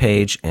Larry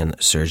Page and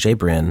Sergey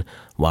Brin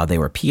while they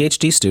were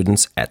PhD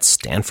students at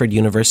Stanford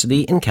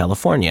University in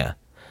California.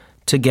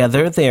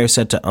 Together, they are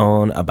said to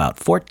own about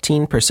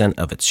 14%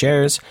 of its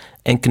shares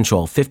and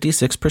control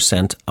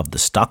 56% of the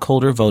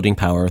stockholder voting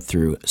power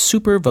through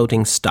super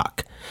voting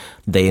stock.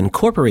 They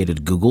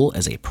incorporated Google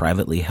as a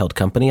privately held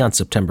company on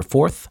September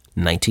 4th,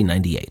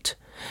 1998.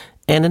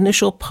 An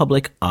initial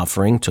public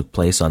offering took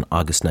place on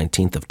August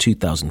 19th of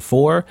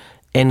 2004,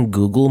 and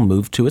Google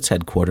moved to its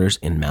headquarters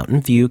in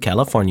Mountain View,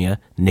 California,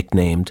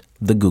 nicknamed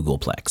the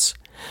Googleplex.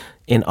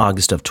 In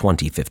August of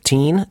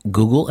 2015,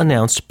 Google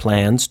announced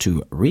plans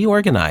to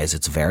reorganize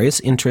its various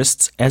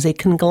interests as a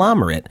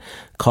conglomerate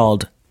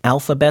called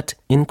Alphabet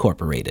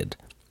Incorporated.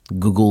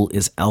 Google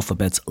is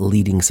Alphabet's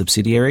leading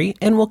subsidiary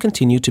and will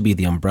continue to be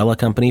the umbrella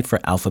company for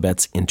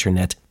Alphabet's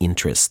internet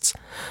interests.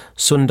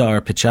 Sundar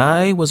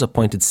Pichai was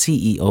appointed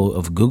CEO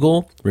of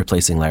Google,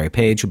 replacing Larry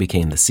Page, who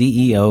became the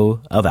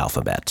CEO of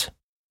Alphabet.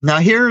 Now,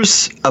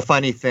 here's a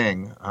funny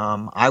thing.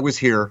 I was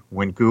here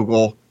when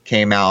Google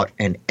came out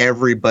and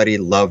everybody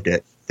loved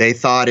it. They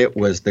thought it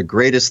was the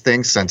greatest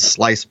thing since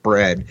sliced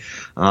bread.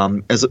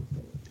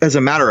 As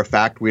a matter of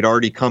fact, we'd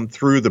already come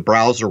through the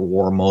browser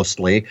war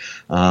mostly.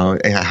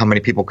 How many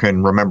people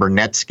can remember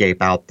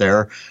Netscape out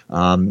there?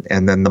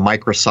 And then the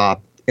Microsoft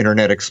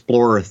Internet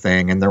Explorer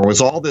thing. And there was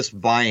all this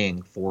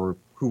vying for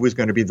who was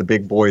going to be the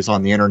big boys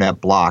on the internet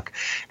block.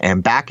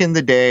 And back in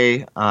the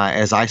day,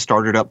 as I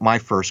started up my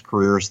first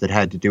careers that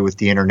had to do with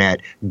the internet,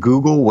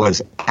 Google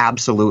was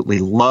absolutely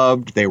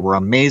loved. They were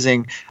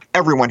amazing.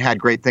 Everyone had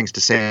great things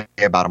to say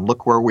about them.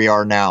 Look where we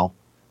are now.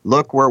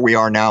 Look where we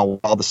are now,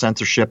 all the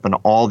censorship and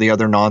all the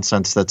other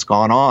nonsense that's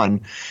gone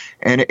on.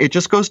 And it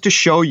just goes to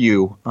show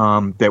you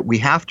that we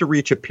have to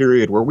reach a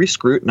period where we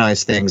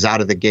scrutinize things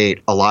out of the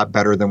gate a lot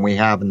better than we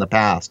have in the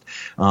past.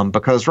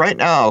 Because right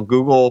now,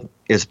 Google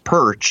is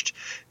perched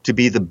to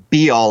be the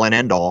be-all and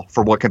end-all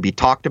for what can be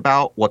talked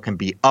about, what can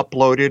be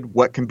uploaded,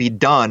 what can be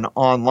done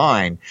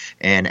online.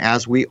 And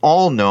as we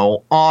all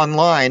know,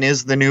 online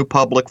is the new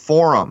public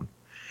forum.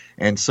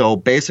 And so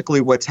basically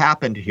what's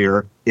happened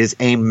here is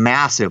a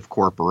massive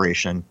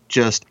corporation,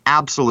 just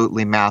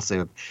absolutely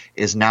massive,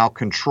 is now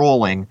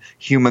controlling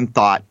human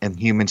thought and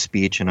human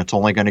speech, and it's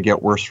only going to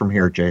get worse from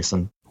here,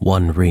 Jason.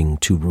 One ring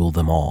to rule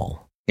them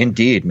all.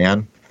 Indeed,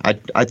 man.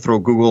 I'd throw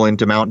Google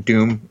into Mount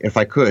Doom if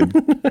I could.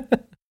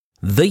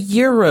 The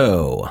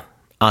euro.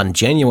 On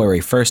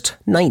January 1st,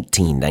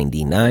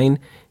 1999,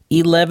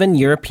 11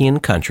 European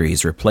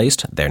countries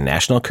replaced their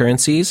national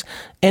currencies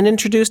and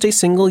introduced a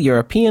single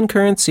European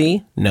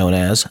currency known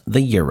as the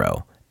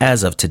euro.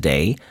 As of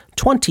today,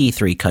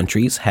 23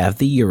 countries have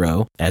the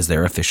euro as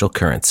their official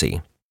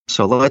currency.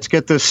 So let's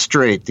get this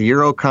straight. The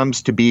euro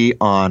comes to be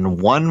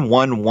on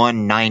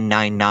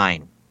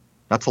 111999.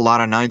 That's a lot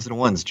of nines and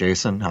ones,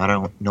 Jason. I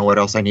don't know what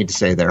else I need to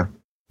say there.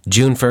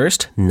 June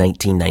 1st,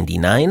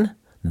 1999.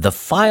 The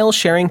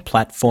file-sharing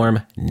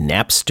platform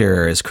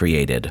Napster is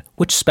created,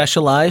 which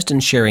specialized in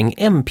sharing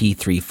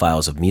MP3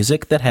 files of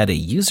music that had a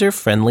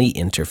user-friendly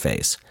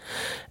interface.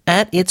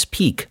 At its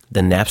peak, the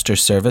Napster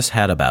service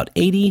had about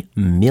 80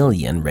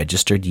 million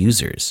registered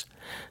users.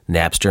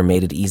 Napster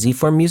made it easy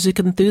for music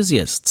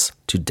enthusiasts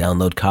to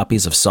download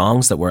copies of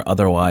songs that were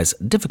otherwise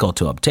difficult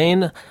to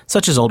obtain,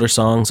 such as older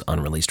songs,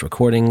 unreleased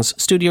recordings,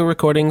 studio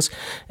recordings,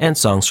 and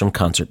songs from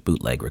concert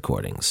bootleg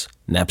recordings.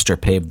 Napster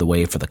paved the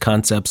way for the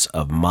concepts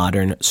of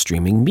modern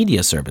streaming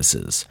media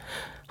services.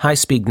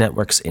 High-speed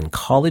networks in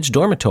college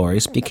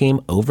dormitories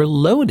became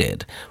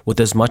overloaded, with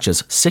as much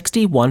as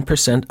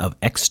 61% of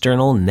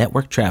external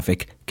network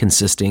traffic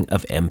consisting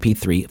of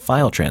MP3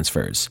 file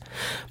transfers.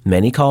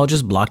 Many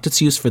colleges blocked its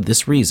use for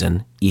this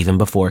reason, even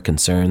before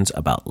concerns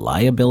about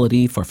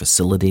liability for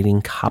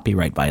facilitating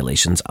copyright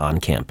violations on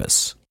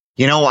campus.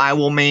 I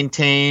will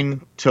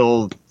maintain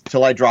till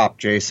I drop,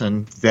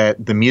 Jason,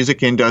 that the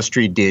music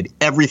industry did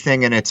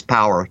everything in its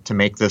power to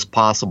make this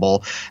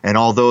possible. And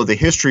although the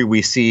history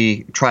we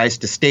see tries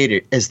to state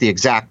it as the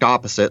exact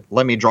opposite,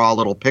 let me draw a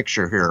little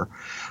picture here.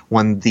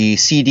 When the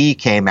CD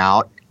came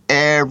out,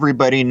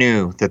 everybody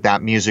knew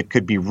that music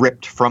could be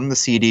ripped from the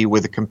CD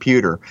with a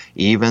computer.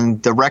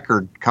 Even the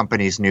record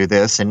companies knew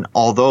this, and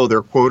although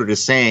they're quoted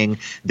as saying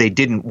they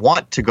didn't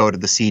want to go to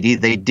the CD,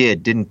 they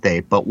did, didn't they?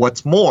 But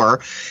what's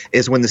more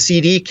is when the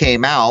CD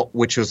came out,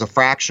 which was a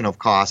fraction of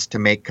cost to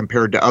make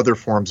compared to other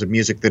forms of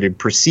music that had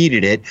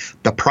preceded it,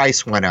 the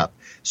price went up.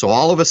 So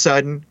all of a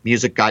sudden,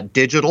 music got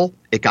digital,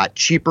 it got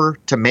cheaper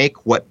to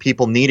make what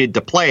people needed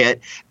to play it,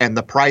 and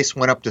the price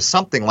went up to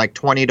something like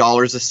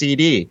 $20 a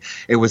CD.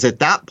 It was at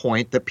that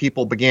point that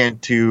people began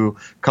to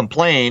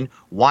complain,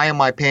 why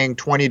am I paying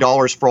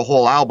 $20 for a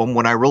whole album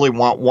when I really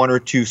want one or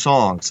two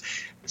songs?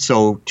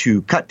 So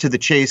to cut to the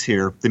chase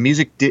here, the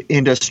music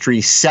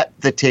industry set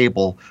the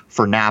table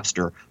for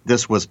Napster.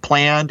 This was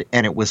planned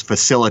and it was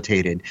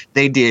facilitated.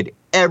 They did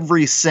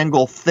every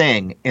single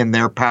thing in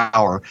their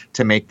power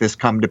to make this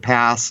come to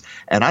pass,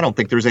 and I don't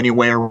think there's any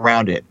way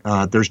around it.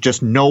 There's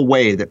just no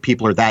way that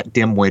people are that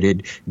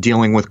dim-witted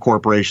dealing with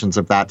corporations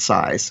of that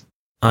size.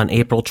 On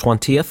April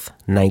 20th,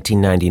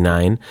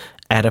 1999,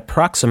 at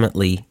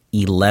approximately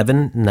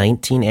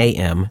 11:19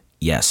 a.m.,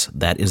 yes,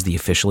 that is the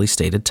officially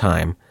stated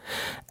time,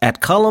 at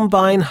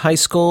Columbine High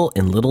School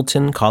in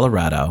Littleton,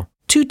 Colorado,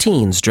 two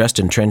teens dressed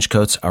in trench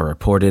coats are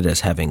reported as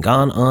having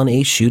gone on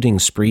a shooting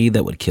spree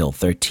that would kill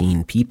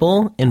 13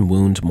 people and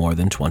wound more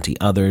than 20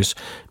 others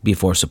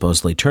before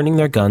supposedly turning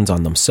their guns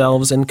on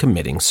themselves and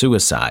committing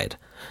suicide.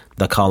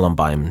 The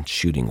Columbine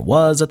shooting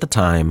was, at the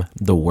time,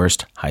 the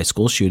worst high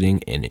school shooting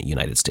in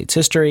United States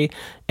history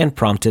and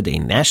prompted a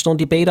national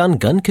debate on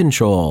gun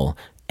control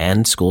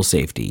and school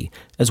safety,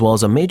 as well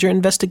as a major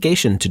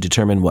investigation to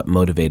determine what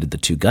motivated the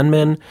two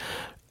gunmen,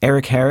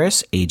 Eric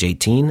Harris, age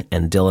 18,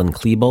 and Dylan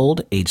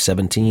Klebold, age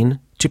 17,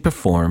 to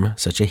perform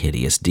such a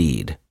hideous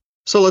deed.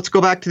 So let's go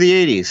back to the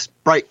 80s.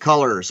 Bright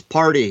colors,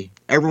 party,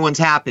 everyone's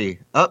happy.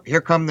 Oh,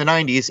 here come the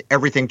 90s,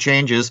 everything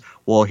changes.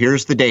 Well,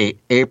 here's the date,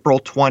 April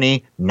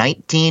 20,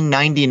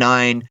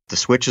 1999. The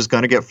switch is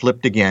going to get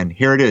flipped again.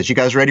 Here it is. You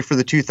guys ready for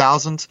the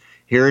 2000s?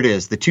 Here it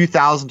is. The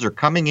 2000s are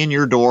coming in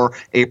your door,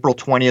 April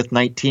 20th,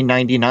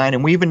 1999,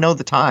 and we even know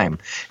the time.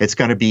 It's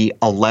going to be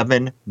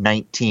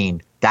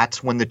 11:19.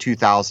 That's when the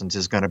 2000s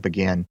is going to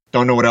begin.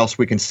 Don't know what else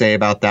we can say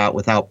about that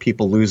without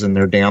people losing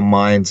their damn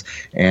minds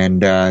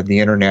and the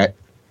internet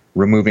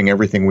removing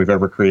everything we've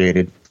ever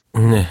created.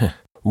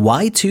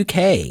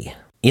 Y2K.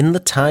 In the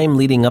time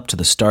leading up to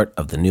the start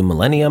of the new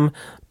millennium,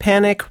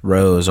 panic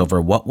rose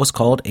over what was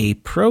called a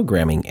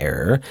programming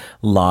error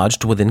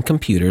lodged within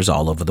computers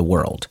all over the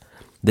world.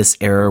 This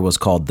error was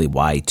called the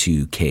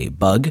Y2K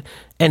bug,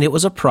 and it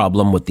was a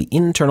problem with the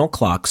internal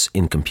clocks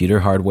in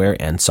computer hardware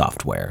and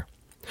software.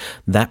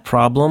 That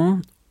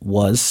problem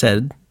was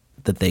said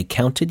that they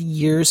counted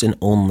years in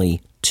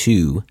only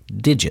 2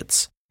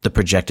 digits. The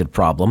projected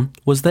problem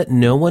was that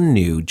no one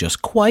knew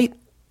just quite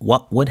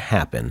what would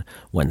happen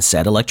when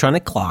said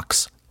electronic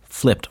clocks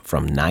flipped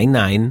from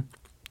 99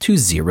 to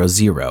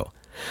 00.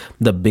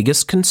 The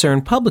biggest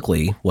concern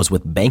publicly was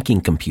with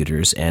banking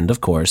computers and,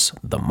 of course,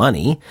 the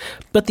money,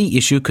 but the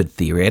issue could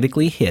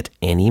theoretically hit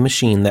any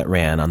machine that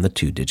ran on the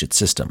 2-digit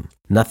system.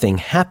 Nothing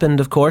happened,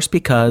 of course,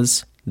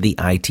 because the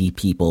IT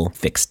people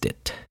fixed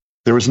it.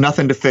 There was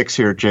nothing to fix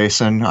here,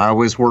 Jason. I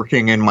was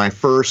working in my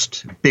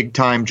first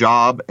big-time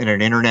job in an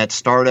internet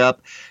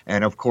startup.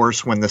 And of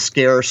course, when the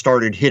scare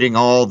started hitting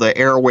all the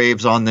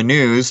airwaves on the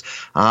news,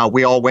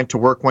 we all went to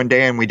work one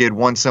day and we did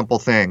one simple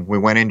thing. We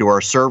went into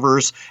our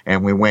servers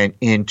and we went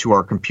into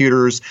our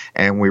computers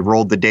and we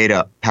rolled the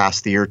data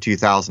past the year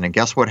 2000. And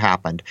guess what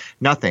happened?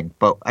 Nothing.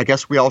 But I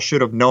guess we all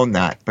should have known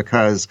that,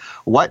 because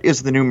what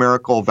is the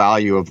numerical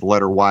value of the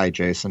letter Y,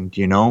 Jason? Do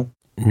you know?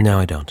 No,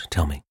 I don't.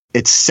 Tell me.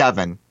 It's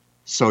 7.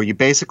 So you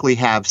basically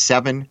have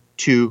 7,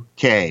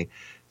 2K.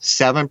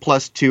 7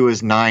 plus 2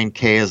 is 9,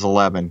 K is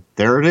 11.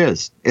 There it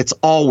is. It's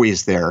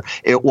always there.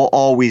 It will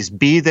always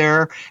be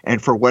there.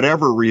 And for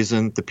whatever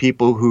reason, the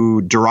people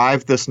who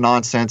derive this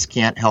nonsense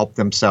can't help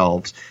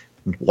themselves.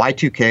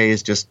 Y2K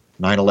is just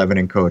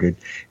 9/11 encoded.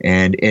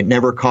 And it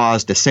never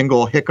caused a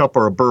single hiccup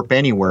or a burp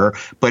anywhere,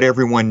 but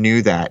everyone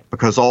knew that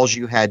because all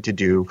you had to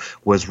do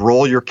was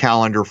roll your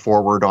calendar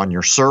forward on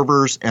your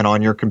servers and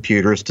on your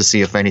computers to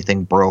see if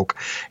anything broke.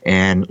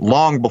 And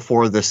long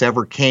before this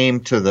ever came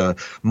to the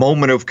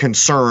moment of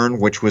concern,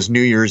 which was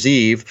New Year's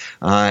Eve,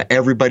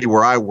 everybody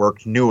where I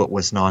worked knew it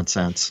was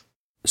nonsense.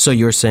 So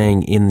you're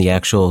saying in the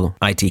actual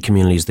IT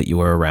communities that you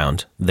were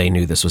around, they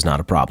knew this was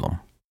not a problem?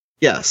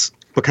 Yes,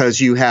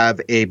 because you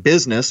have a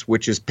business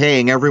which is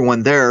paying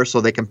everyone there so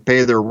they can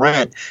pay their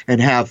rent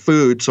and have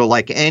food. So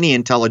like any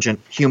intelligent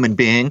human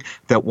being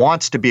that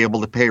wants to be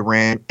able to pay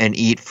rent and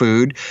eat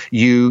food,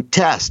 you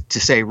test to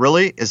say,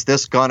 really, is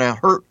this going to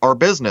hurt our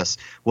business?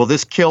 Will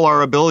this kill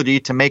our ability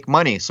to make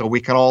money so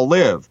we can all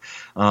live?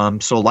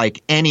 So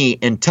like any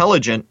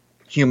intelligent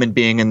human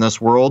being in this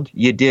world,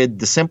 you did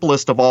the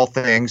simplest of all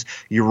things.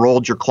 You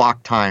rolled your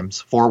clock times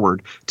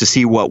forward to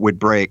see what would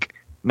break.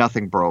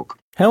 Nothing broke.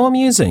 How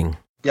amusing.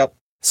 Yep.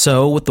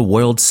 So, with the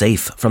world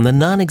safe from the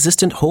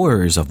non-existent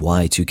horrors of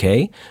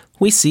Y2K,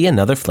 we see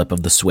another flip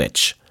of the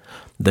switch.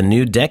 The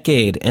new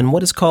decade and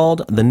what is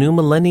called the new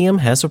millennium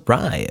has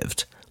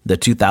arrived. The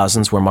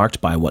 2000s were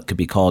marked by what could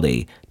be called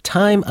a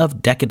time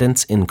of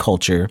decadence in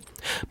culture,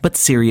 but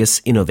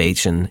serious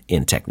innovation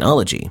in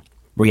technology.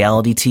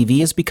 Reality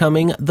TV is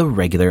becoming the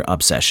regular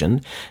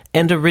obsession,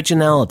 and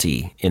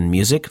originality in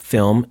music,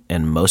 film,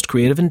 and most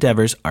creative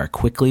endeavors are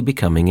quickly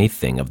becoming a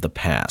thing of the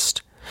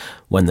past.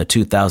 When the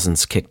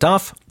 2000s kicked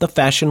off, the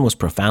fashion was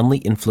profoundly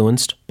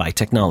influenced by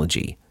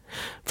technology.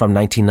 From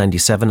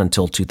 1997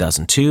 until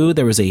 2002,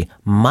 there was a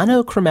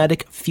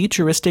monochromatic,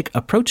 futuristic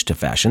approach to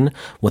fashion,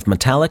 with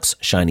metallics,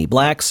 shiny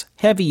blacks,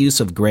 heavy use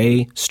of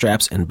gray,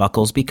 straps, and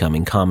buckles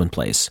becoming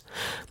commonplace.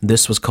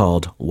 This was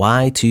called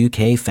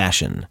Y2K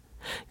fashion.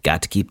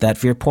 Got to keep that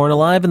fear porn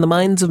alive in the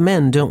minds of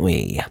men, don't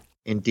we?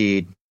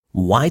 Indeed.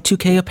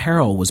 Y2K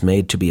apparel was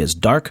made to be as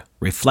dark,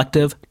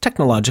 reflective,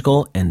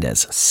 technological, and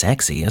as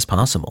sexy as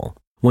possible.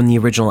 When the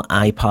original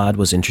iPod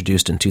was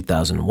introduced in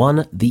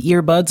 2001, the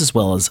earbuds, as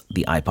well as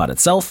the iPod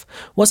itself,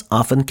 was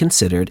often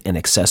considered an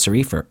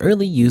accessory for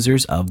early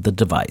users of the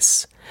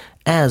device.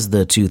 As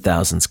the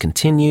 2000s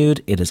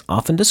continued, it is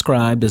often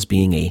described as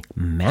being a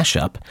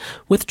mashup,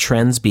 with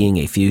trends being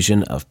a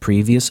fusion of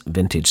previous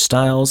vintage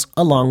styles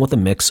along with a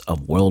mix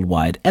of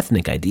worldwide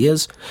ethnic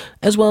ideas,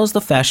 as well as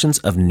the fashions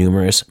of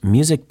numerous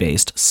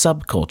music-based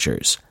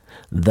subcultures.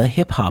 The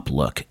hip-hop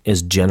look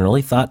is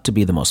generally thought to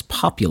be the most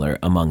popular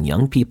among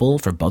young people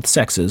for both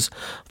sexes,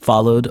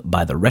 followed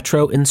by the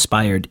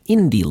retro-inspired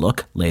indie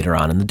look later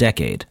on in the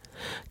decade.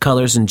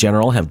 Colors in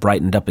general have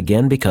brightened up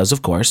again because,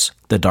 of course,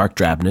 the dark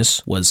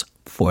drabness was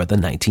for the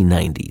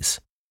 1990s.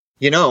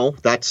 You know,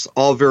 that's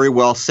all very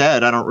well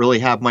said. I don't really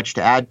have much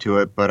to add to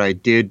it, but I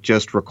did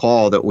just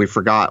recall that we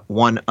forgot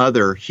one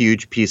other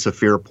huge piece of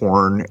fear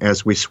porn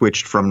as we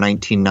switched from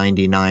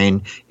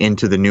 1999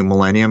 into the new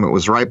millennium. It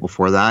was right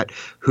before that.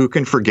 Who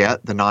can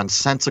forget the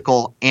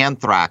nonsensical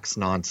anthrax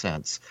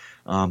nonsense?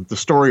 The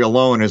story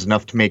alone is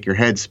enough to make your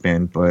head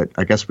spin, but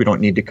I guess we don't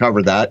need to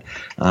cover that.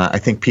 I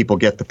think people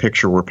get the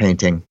picture we're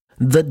painting.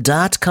 The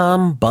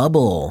dot-com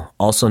bubble,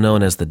 also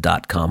known as the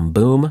dot-com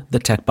boom, the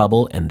tech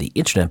bubble, and the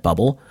internet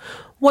bubble,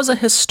 was a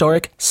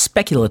historic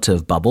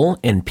speculative bubble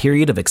and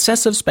period of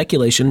excessive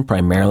speculation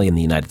primarily in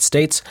the United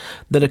States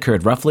that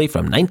occurred roughly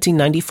from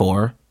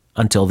 1994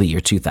 until the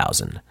year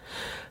 2000.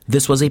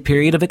 This was a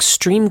period of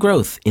extreme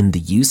growth in the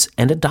use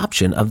and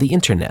adoption of the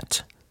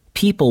internet.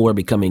 People were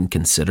becoming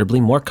considerably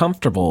more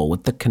comfortable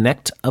with the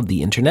connect of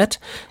the internet,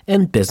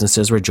 and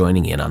businesses were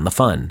joining in on the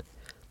fun.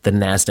 The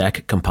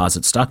NASDAQ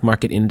Composite Stock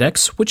Market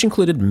Index, which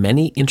included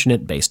many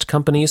internet-based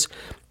companies,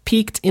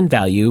 peaked in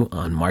value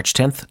on March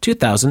 10,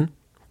 2000,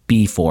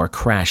 before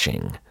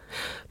crashing.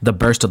 The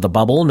burst of the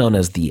bubble, known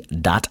as the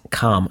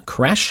dot-com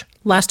crash,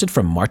 lasted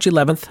from March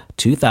 11,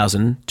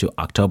 2000 to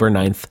October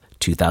 9,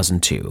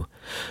 2002.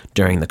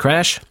 During the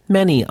crash,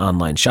 many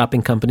online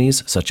shopping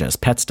companies such as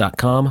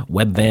Pets.com,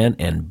 Webvan,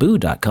 and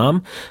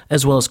Boo.com,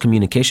 as well as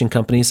communication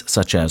companies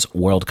such as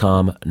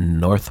WorldCom,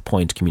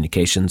 Northpoint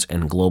Communications,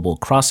 and Global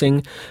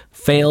Crossing,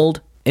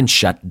 failed and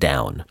shut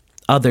down.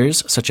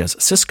 Others, such as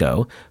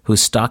Cisco,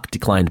 whose stock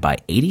declined by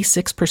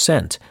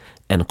 86%,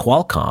 and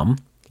Qualcomm,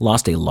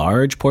 lost a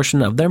large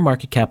portion of their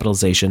market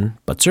capitalization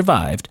but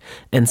survived,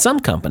 and some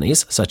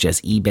companies, such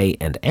as eBay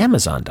and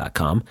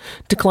Amazon.com,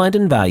 declined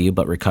in value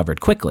but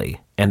recovered quickly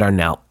and are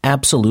now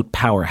absolute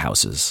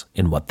powerhouses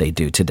in what they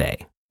do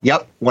today.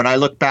 Yep. When I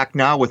look back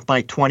now with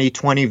my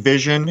 2020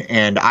 vision,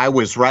 and I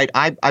was right,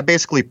 I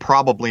basically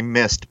probably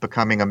missed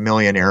becoming a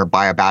millionaire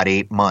by about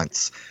 8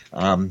 months.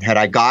 Had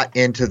I got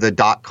into the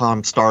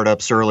dot-com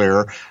startups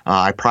earlier,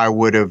 I probably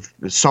would have,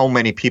 so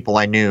many people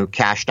I knew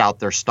cashed out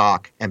their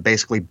stock and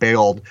basically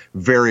bailed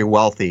very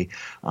wealthy.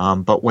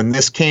 But when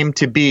this came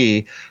to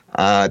be,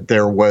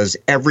 there was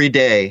every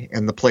day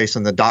in the place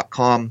in the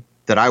dot-com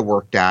that I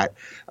worked at,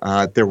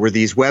 there were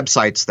these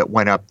websites that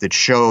went up that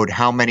showed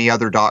how many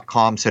other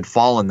dot-coms had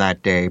fallen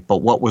that day. But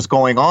what was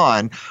going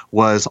on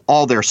was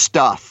all their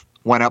stuff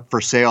went up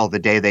for sale the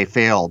day they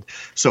failed.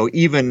 So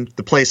even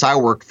the place I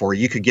worked for,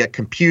 you could get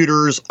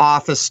computers,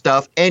 office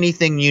stuff,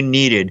 anything you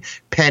needed,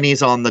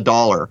 pennies on the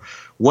dollar.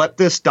 What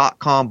this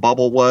dot-com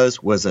bubble was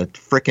a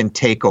frickin'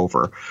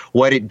 takeover.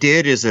 What it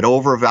did is it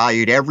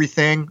overvalued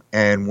everything,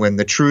 and when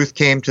the truth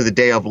came to the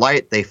day of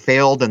light, they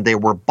failed and they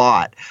were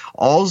bought.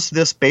 All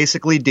this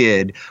basically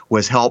did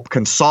was help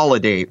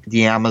consolidate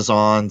the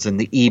Amazons and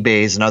the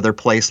eBays and other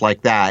places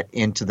like that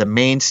into the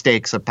main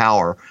stakes of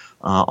power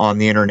on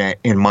the internet,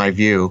 in my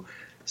view.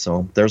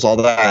 So there's all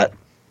that.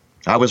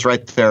 I was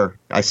right there.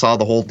 I saw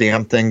the whole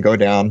damn thing go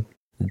down.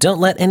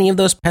 Don't let any of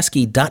those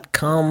pesky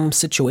 .com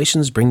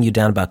situations bring you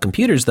down about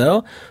computers,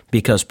 though,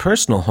 because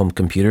personal home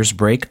computers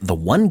break the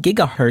 1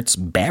 gigahertz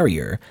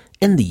barrier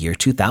in the year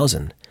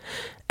 2000.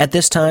 At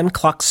this time,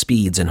 clock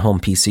speeds in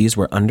home PCs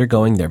were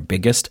undergoing their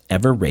biggest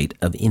ever rate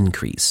of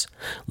increase.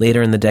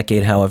 Later in the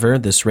decade, however,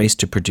 this race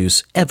to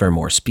produce ever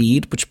more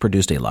speed, which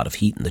produced a lot of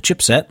heat in the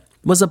chipset,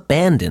 was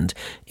abandoned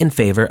in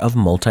favor of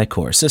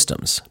multi-core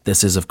systems.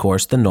 This is, of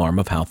course, the norm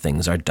of how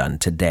things are done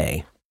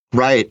today.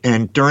 Right.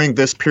 And during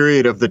this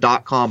period of the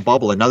dot-com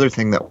bubble, another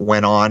thing that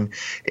went on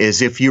is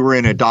if you were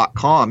in a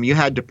dot-com, you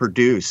had to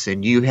produce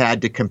and you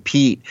had to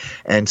compete.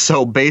 And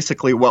so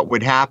basically what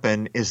would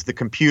happen is the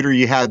computer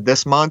you had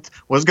this month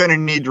was going to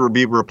need to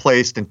be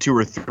replaced in 2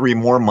 or 3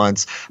 more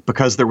months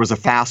because there was a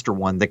faster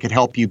one that could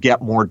help you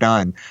get more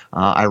done.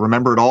 I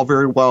remember it all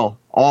very well.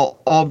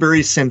 All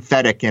very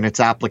synthetic in its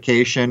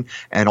application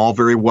and all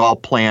very well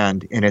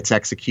planned in its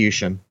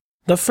execution.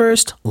 The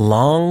first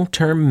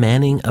long-term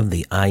manning of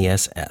the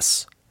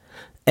ISS.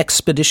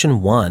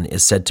 Expedition 1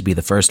 is said to be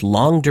the first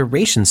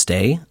long-duration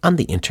stay on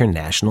the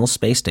International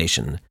Space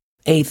Station.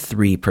 A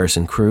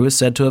 3-person crew is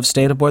said to have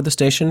stayed aboard the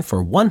station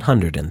for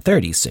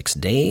 136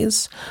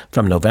 days,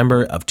 from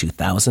November of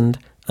 2000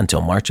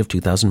 until March of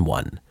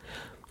 2001.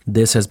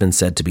 This has been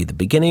said to be the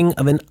beginning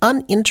of an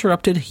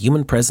uninterrupted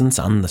human presence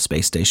on the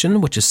space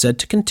station, which is said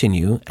to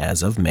continue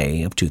as of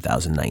May of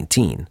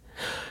 2019.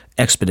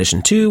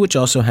 Expedition 2, which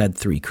also had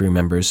 3 crew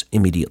members,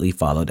 immediately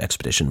followed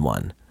Expedition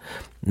 1.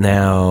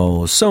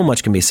 Now, so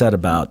much can be said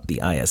about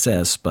the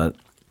ISS, but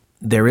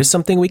there is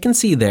something we can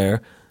see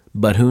there,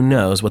 but who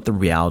knows what the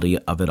reality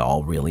of it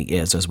all really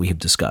is, as we have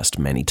discussed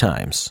many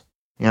times.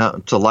 Yeah,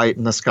 it's a light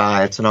in the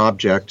sky. It's an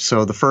object.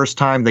 So the first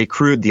time they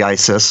crewed the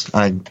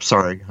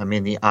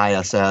the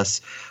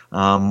ISS,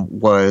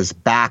 was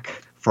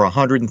back for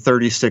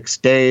 136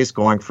 days,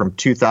 going from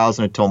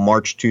 2000 until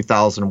March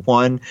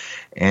 2001.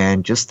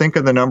 And just think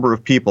of the number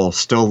of people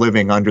still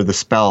living under the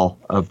spell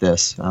of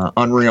this.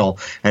 Unreal.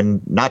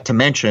 And not to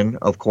mention,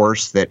 of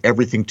course, that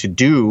everything to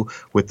do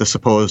with the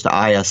supposed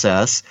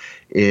ISS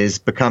is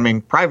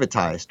becoming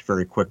privatized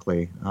very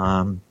quickly.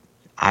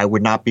 I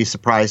would not be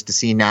surprised to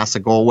see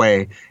NASA go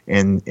away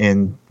in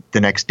the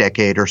next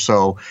decade or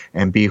so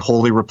and be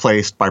wholly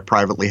replaced by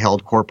privately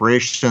held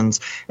corporations.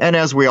 And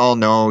as we all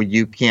know,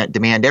 you can't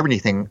demand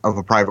everything of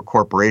a private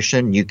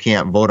corporation. You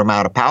can't vote them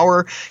out of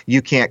power.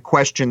 You can't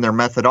question their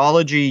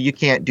methodology. You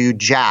can't do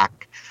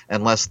jack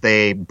unless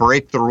they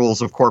break the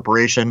rules of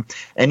corporation.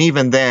 And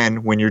even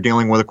then, when you're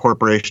dealing with a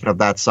corporation of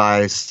that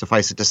size,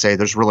 suffice it to say,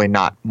 there's really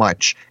not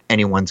much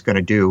anyone's going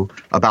to do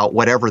about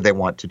whatever they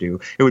want to do.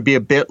 It would be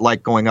a bit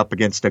like going up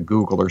against a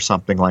Google or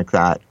something like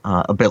that,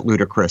 a bit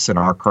ludicrous in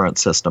our current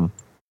system.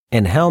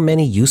 And how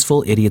many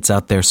useful idiots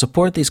out there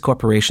support these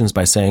corporations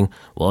by saying,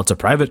 well, it's a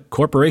private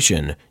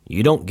corporation.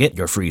 You don't get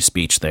your free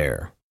speech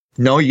there.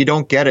 No, you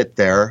don't get it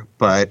there.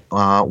 But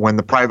when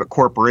the private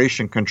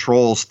corporation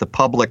controls the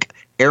public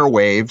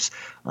airwaves,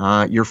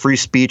 your free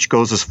speech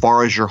goes as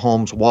far as your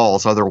home's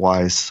walls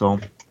otherwise. So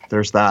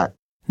there's that.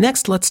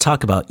 Next, let's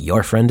talk about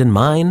your friend and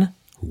mine,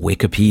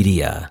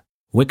 Wikipedia.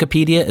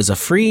 Wikipedia is a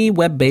free,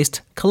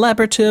 web-based,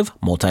 collaborative,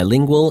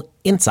 multilingual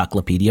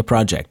encyclopedia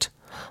project.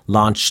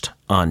 Launched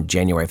on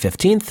January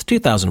 15th,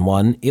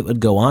 2001, it would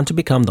go on to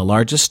become the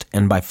largest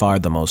and by far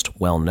the most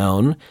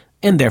well-known,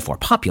 and therefore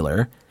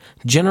popular,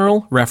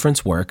 general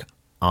reference work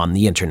on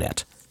the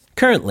internet.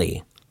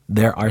 Currently,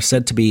 there are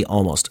said to be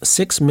almost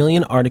 6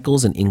 million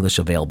articles in English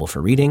available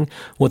for reading,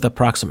 with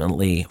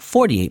approximately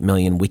 48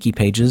 million wiki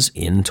pages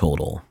in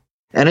total.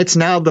 And it's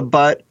now the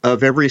butt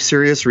of every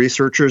serious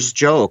researcher's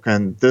joke,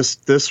 and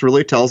this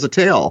really tells a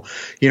tale.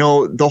 You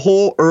know, the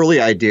whole early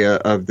idea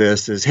of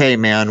this is, hey,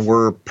 man,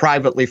 we're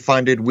privately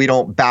funded. We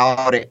don't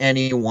bow to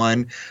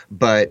anyone.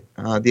 But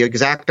the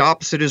exact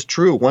opposite is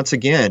true once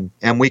again,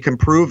 and we can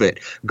prove it.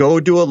 Go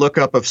do a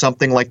lookup of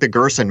something like the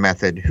Gerson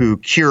method, who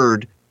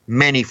cured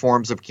many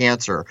forms of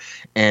cancer.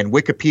 And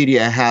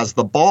Wikipedia has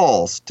the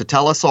balls to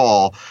tell us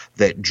all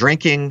that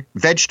drinking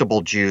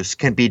vegetable juice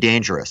can be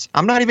dangerous.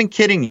 I'm not even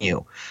kidding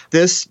you.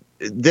 This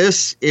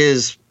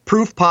is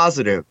proof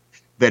positive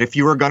that if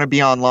you are going to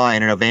be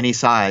online and of any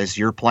size,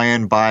 you're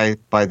playing by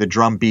the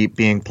drum beat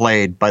being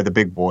played by the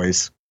big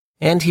boys.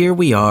 And here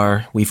we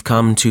are. We've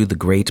come to the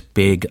great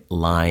big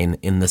line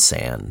in the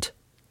sand.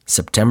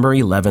 September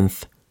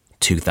 11th,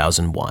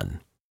 2001.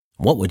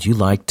 What would you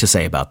like to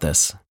say about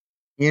this?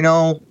 You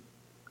know,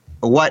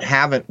 what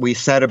haven't we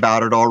said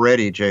about it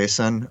already,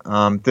 Jason?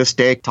 This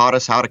day taught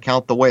us how to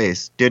count the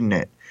ways, didn't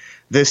it?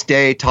 This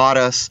day taught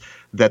us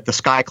that the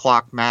sky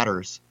clock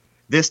matters.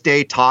 This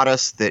day taught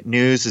us that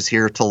news is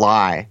here to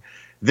lie.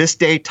 This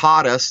day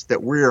taught us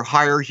that we're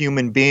higher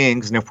human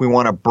beings, and if we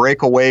want to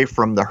break away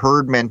from the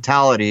herd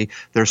mentality,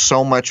 there's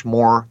so much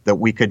more that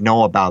we could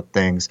know about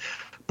things.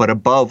 But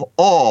above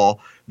all,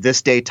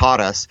 this day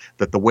taught us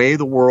that the way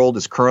the world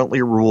is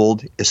currently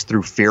ruled is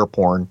through fear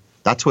porn.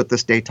 That's what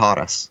this day taught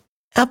us.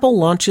 Apple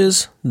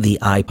launches the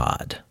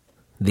iPod.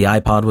 The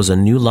iPod was a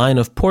new line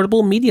of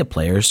portable media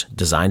players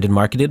designed and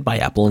marketed by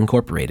Apple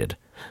Incorporated.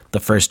 The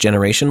first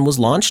generation was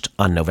launched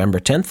on November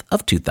 10th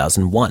of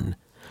 2001.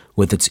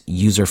 With its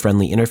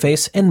user-friendly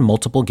interface and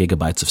multiple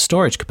gigabytes of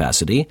storage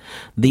capacity,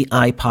 the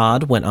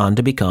iPod went on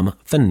to become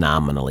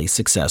phenomenally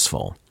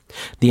successful.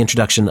 The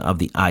introduction of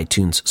the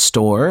iTunes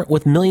Store,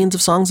 with millions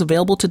of songs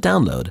available to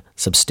download,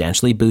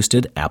 substantially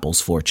boosted Apple's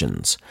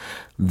fortunes.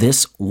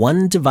 This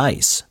one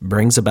device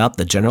brings about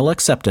the general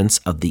acceptance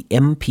of the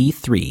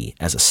MP3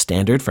 as a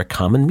standard for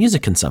common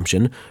music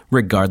consumption,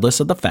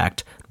 regardless of the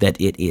fact that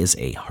it is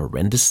a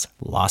horrendous,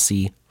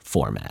 lossy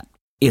format.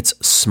 Its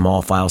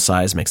small file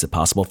size makes it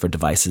possible for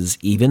devices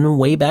even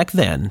way back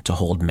then to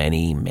hold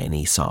many,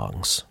 many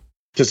songs.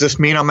 Does this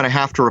mean I'm going to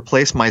have to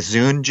replace my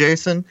Zune,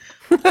 Jason?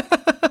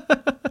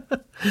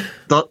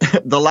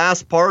 The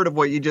last part of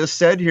what you just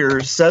said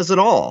here says it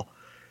all.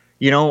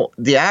 You know,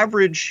 the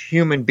average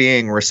human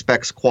being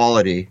respects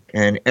quality,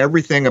 and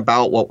everything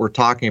about what we're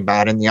talking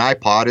about in the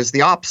iPod is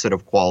the opposite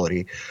of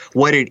quality.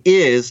 What it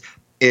is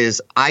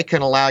I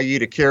can allow you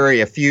to carry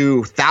a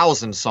few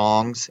thousand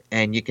songs,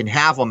 and you can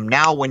have them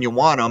now when you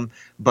want them,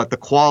 but the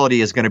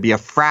quality is going to be a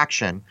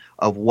fraction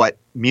of what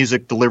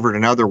music delivered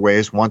in other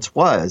ways once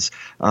was.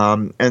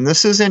 And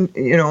this isn't,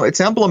 it's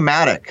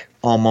emblematic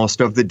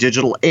almost of the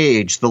digital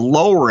age, the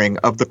lowering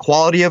of the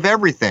quality of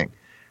everything.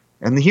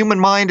 And the human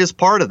mind is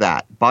part of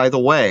that, by the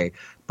way.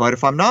 But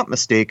if I'm not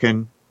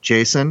mistaken,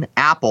 Jason,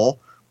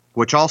 Apple,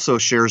 which also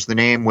shares the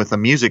name with a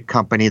music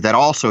company that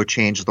also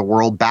changed the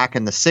world back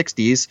in the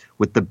 60s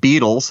with the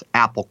Beatles,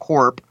 Apple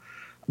Corp.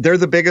 They're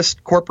the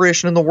biggest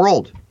corporation in the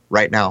world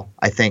right now,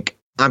 I think.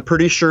 I'm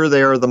pretty sure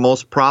they are the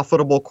most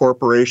profitable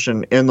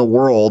corporation in the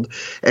world.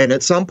 And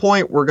at some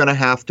point, we're going to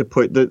have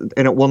to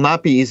and it will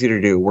not be easy to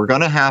do, we're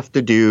going to have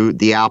to do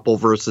the Apple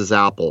versus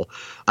Apple.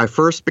 I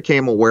first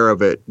became aware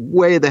of it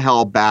way the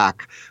hell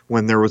back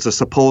when there was a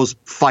supposed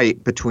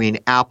fight between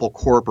Apple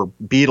Corp or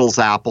Beatles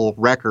Apple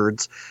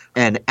Records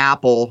and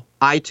Apple,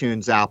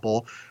 iTunes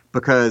Apple,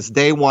 because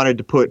they wanted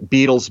to put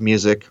Beatles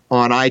music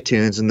on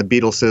iTunes, and the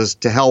Beatles says,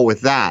 to hell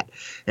with that.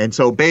 And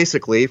so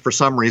basically, for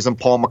some reason,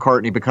 Paul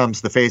McCartney becomes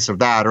the face of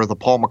that, or the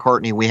Paul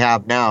McCartney we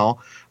have now.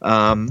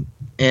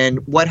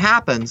 And what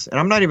happens,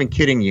 and I'm not even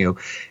kidding you,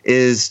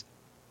 is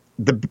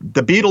the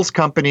Beatles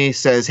company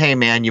says, hey,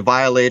 man, you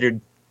violated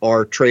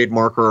our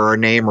trademark or our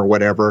name or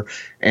whatever,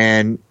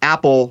 and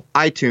Apple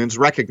iTunes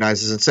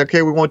recognizes and says,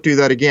 okay, we won't do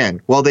that again.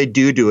 Well, they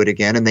do it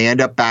again, and they end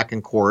up back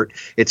in court.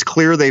 It's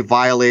clear they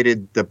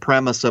violated the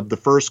premise of the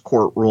first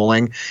court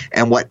ruling,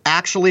 and what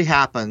actually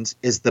happens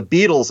is the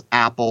Beatles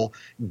Apple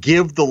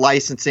give the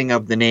licensing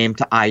of the name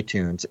to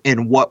iTunes.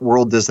 In what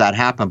world does that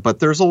happen? But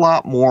there's a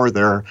lot more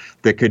there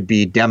that could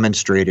be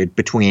demonstrated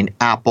between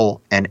Apple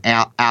and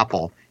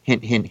Apple.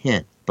 Hint, hint,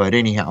 hint. But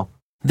anyhow.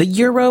 The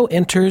euro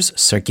enters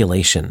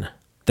circulation.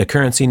 The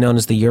currency known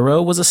as the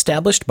euro was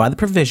established by the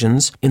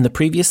provisions in the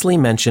previously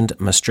mentioned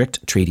Maastricht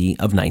Treaty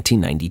of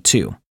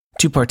 1992.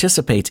 To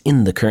participate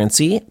in the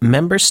currency,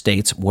 member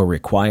states were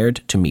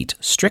required to meet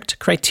strict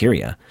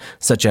criteria,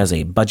 such as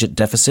a budget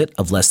deficit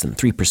of less than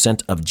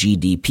 3% of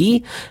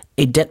GDP,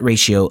 a debt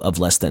ratio of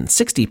less than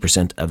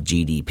 60% of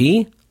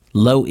GDP,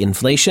 low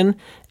inflation,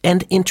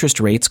 and interest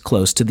rates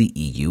close to the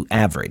EU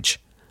average.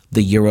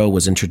 The euro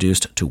was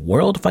introduced to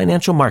world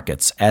financial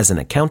markets as an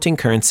accounting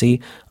currency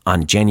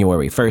on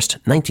January 1st,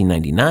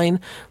 1999,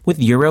 with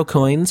euro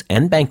coins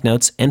and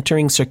banknotes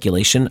entering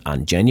circulation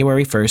on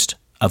January 1st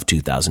of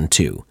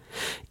 2002.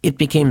 It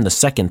became the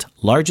second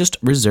largest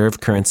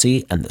reserve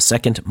currency and the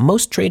second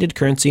most traded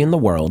currency in the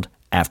world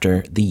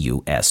after the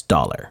US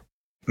dollar.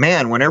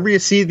 Man, whenever you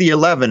see the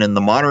 11 in the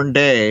modern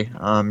day,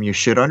 you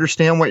should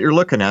understand what you're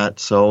looking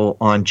at. So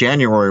on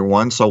January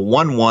 1, so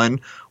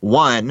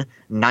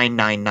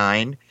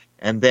 111999.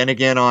 And then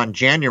again on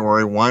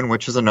January 1,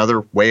 which is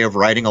another way of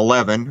writing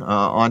 11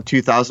 on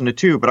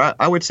 2002. But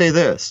I would say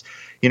this,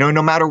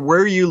 no matter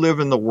where you live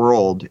in the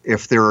world,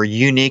 if there are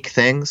unique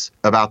things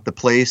about the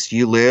place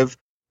you live,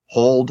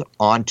 hold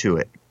on to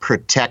it,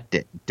 protect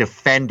it,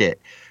 defend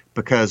it.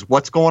 Because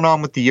what's going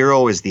on with the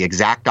euro is the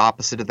exact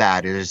opposite of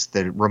that. It is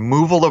the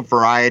removal of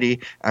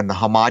variety and the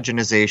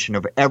homogenization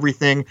of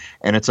everything,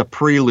 and it's a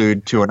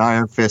prelude to an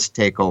iron fist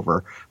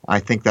takeover. I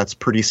think that's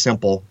pretty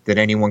simple that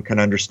anyone can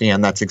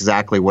understand. That's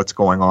exactly what's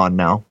going on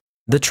now.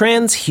 The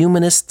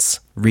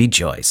transhumanists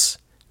rejoice.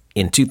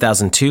 In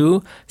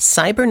 2002,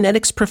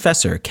 cybernetics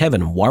professor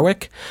Kevin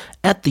Warwick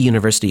at the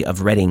University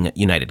of Reading,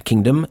 United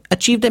Kingdom,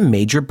 achieved a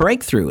major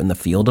breakthrough in the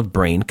field of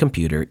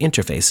brain-computer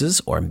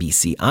interfaces, or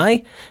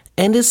BCI,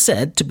 and is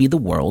said to be the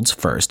world's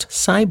first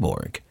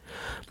cyborg.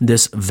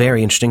 This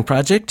very interesting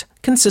project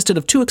consisted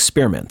of 2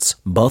 experiments,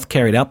 both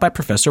carried out by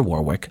Professor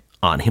Warwick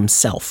on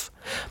himself.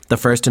 The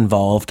first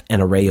involved an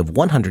array of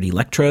 100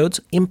 electrodes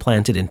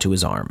implanted into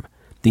his arm.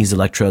 These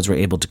electrodes were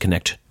able to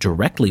connect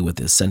directly with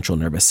his central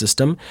nervous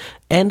system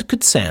and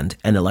could send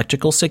an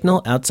electrical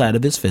signal outside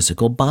of his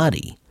physical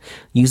body.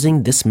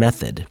 Using this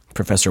method,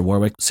 Professor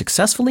Warwick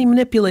successfully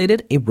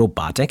manipulated a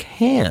robotic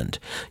hand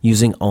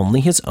using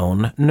only his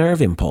own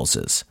nerve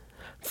impulses.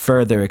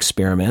 Further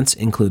experiments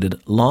included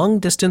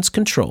long-distance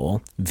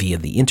control via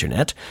the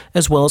internet,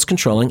 as well as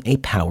controlling a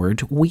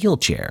powered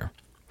wheelchair.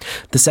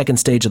 The second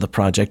stage of the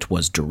project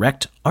was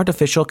direct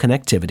artificial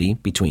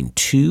connectivity between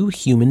 2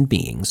 human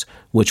beings,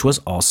 which was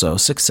also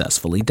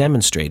successfully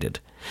demonstrated.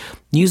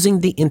 Using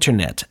the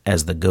internet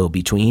as the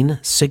go-between,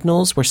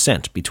 signals were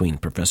sent between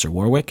Professor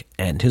Warwick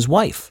and his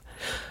wife.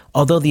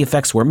 Although the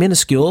effects were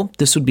minuscule,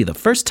 this would be the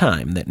first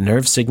time that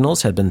nerve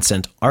signals had been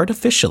sent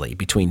artificially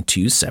between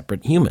 2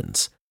 separate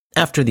humans.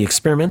 After the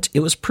experiment,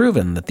 it was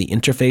proven that the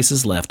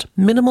interfaces left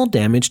minimal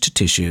damage to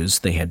tissues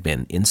they had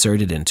been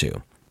inserted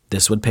into.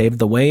 This would pave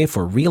the way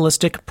for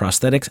realistic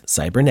prosthetic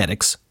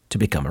cybernetics to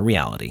become a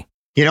reality.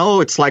 You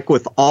know, it's like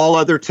with all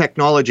other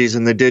technologies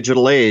in the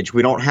digital age,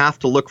 we don't have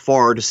to look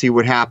far to see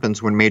what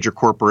happens when major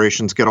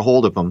corporations get a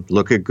hold of them.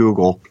 Look at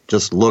Google.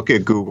 Just look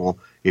at Google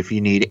if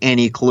you need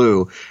any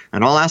clue.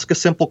 And I'll ask a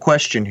simple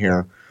question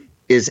here.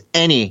 Is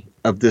any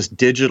of this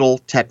digital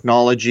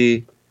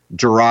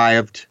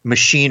technology-derived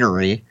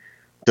machinery,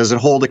 does it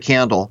hold a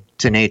candle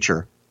to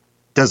nature?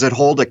 Does it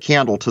hold a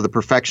candle to the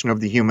perfection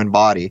of the human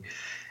body?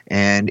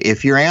 And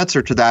if your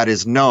answer to that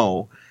is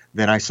no,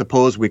 then I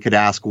suppose we could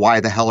ask, why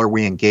the hell are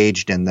we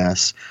engaged in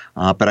this?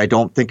 But I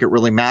don't think it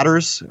really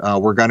matters.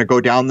 We're going to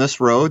go down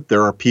this road.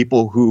 There are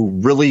people who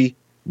really,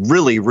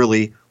 really,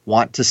 really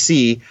want to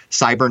see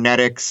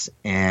cybernetics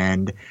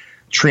and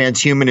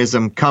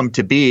transhumanism come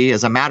to be.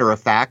 As a matter of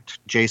fact,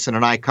 Jason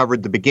and I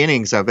covered the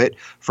beginnings of it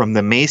from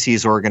the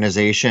Macy's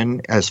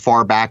organization as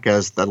far back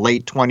as the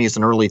late 20s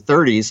and early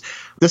 30s.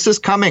 This is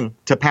coming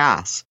to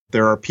pass.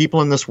 There are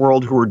people in this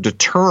world who are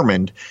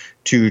determined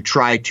to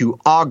try to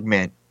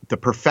augment the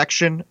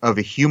perfection of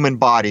a human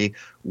body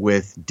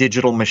with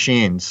digital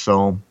machines.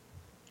 So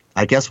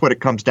I guess what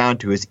it comes down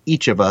to is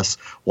each of us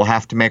will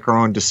have to make our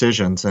own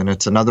decisions. And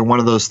it's another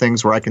one of those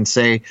things where I can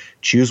say,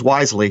 choose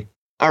wisely.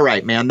 All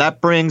right, man,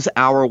 that brings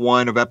hour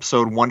 1 of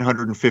episode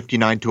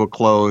 159 to a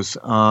close.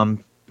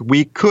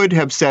 We could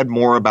have said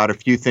more about a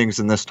few things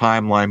in this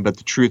timeline, but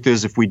the truth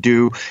is, if we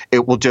do,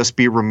 it will just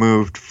be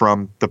removed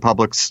from the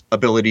public's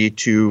ability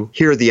to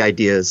hear the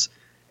ideas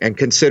and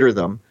consider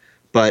them.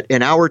 But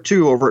in hour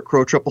 2 over at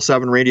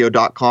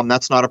Crow777radio.com,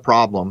 that's not a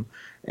problem.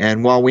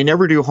 And while we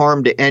never do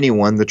harm to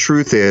anyone, the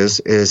truth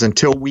is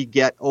until we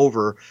get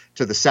over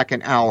to the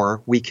second hour,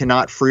 we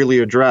cannot freely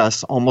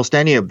address almost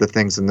any of the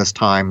things in this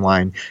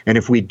timeline. And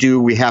if we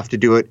do, we have to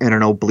do it in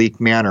an oblique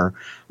manner.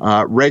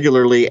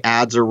 Regularly,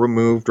 ads are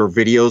removed or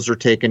videos are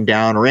taken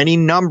down or any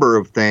number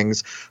of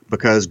things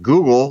because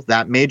Google,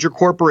 that major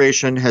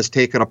corporation, has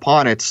taken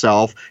upon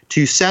itself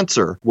to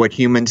censor what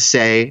humans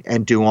say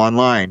and do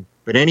online.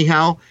 But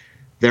anyhow,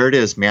 there it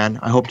is, man.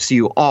 I hope to see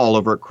you all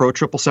over at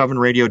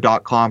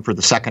Crow777radio.com for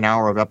the second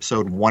hour of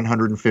episode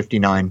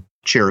 159.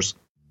 Cheers.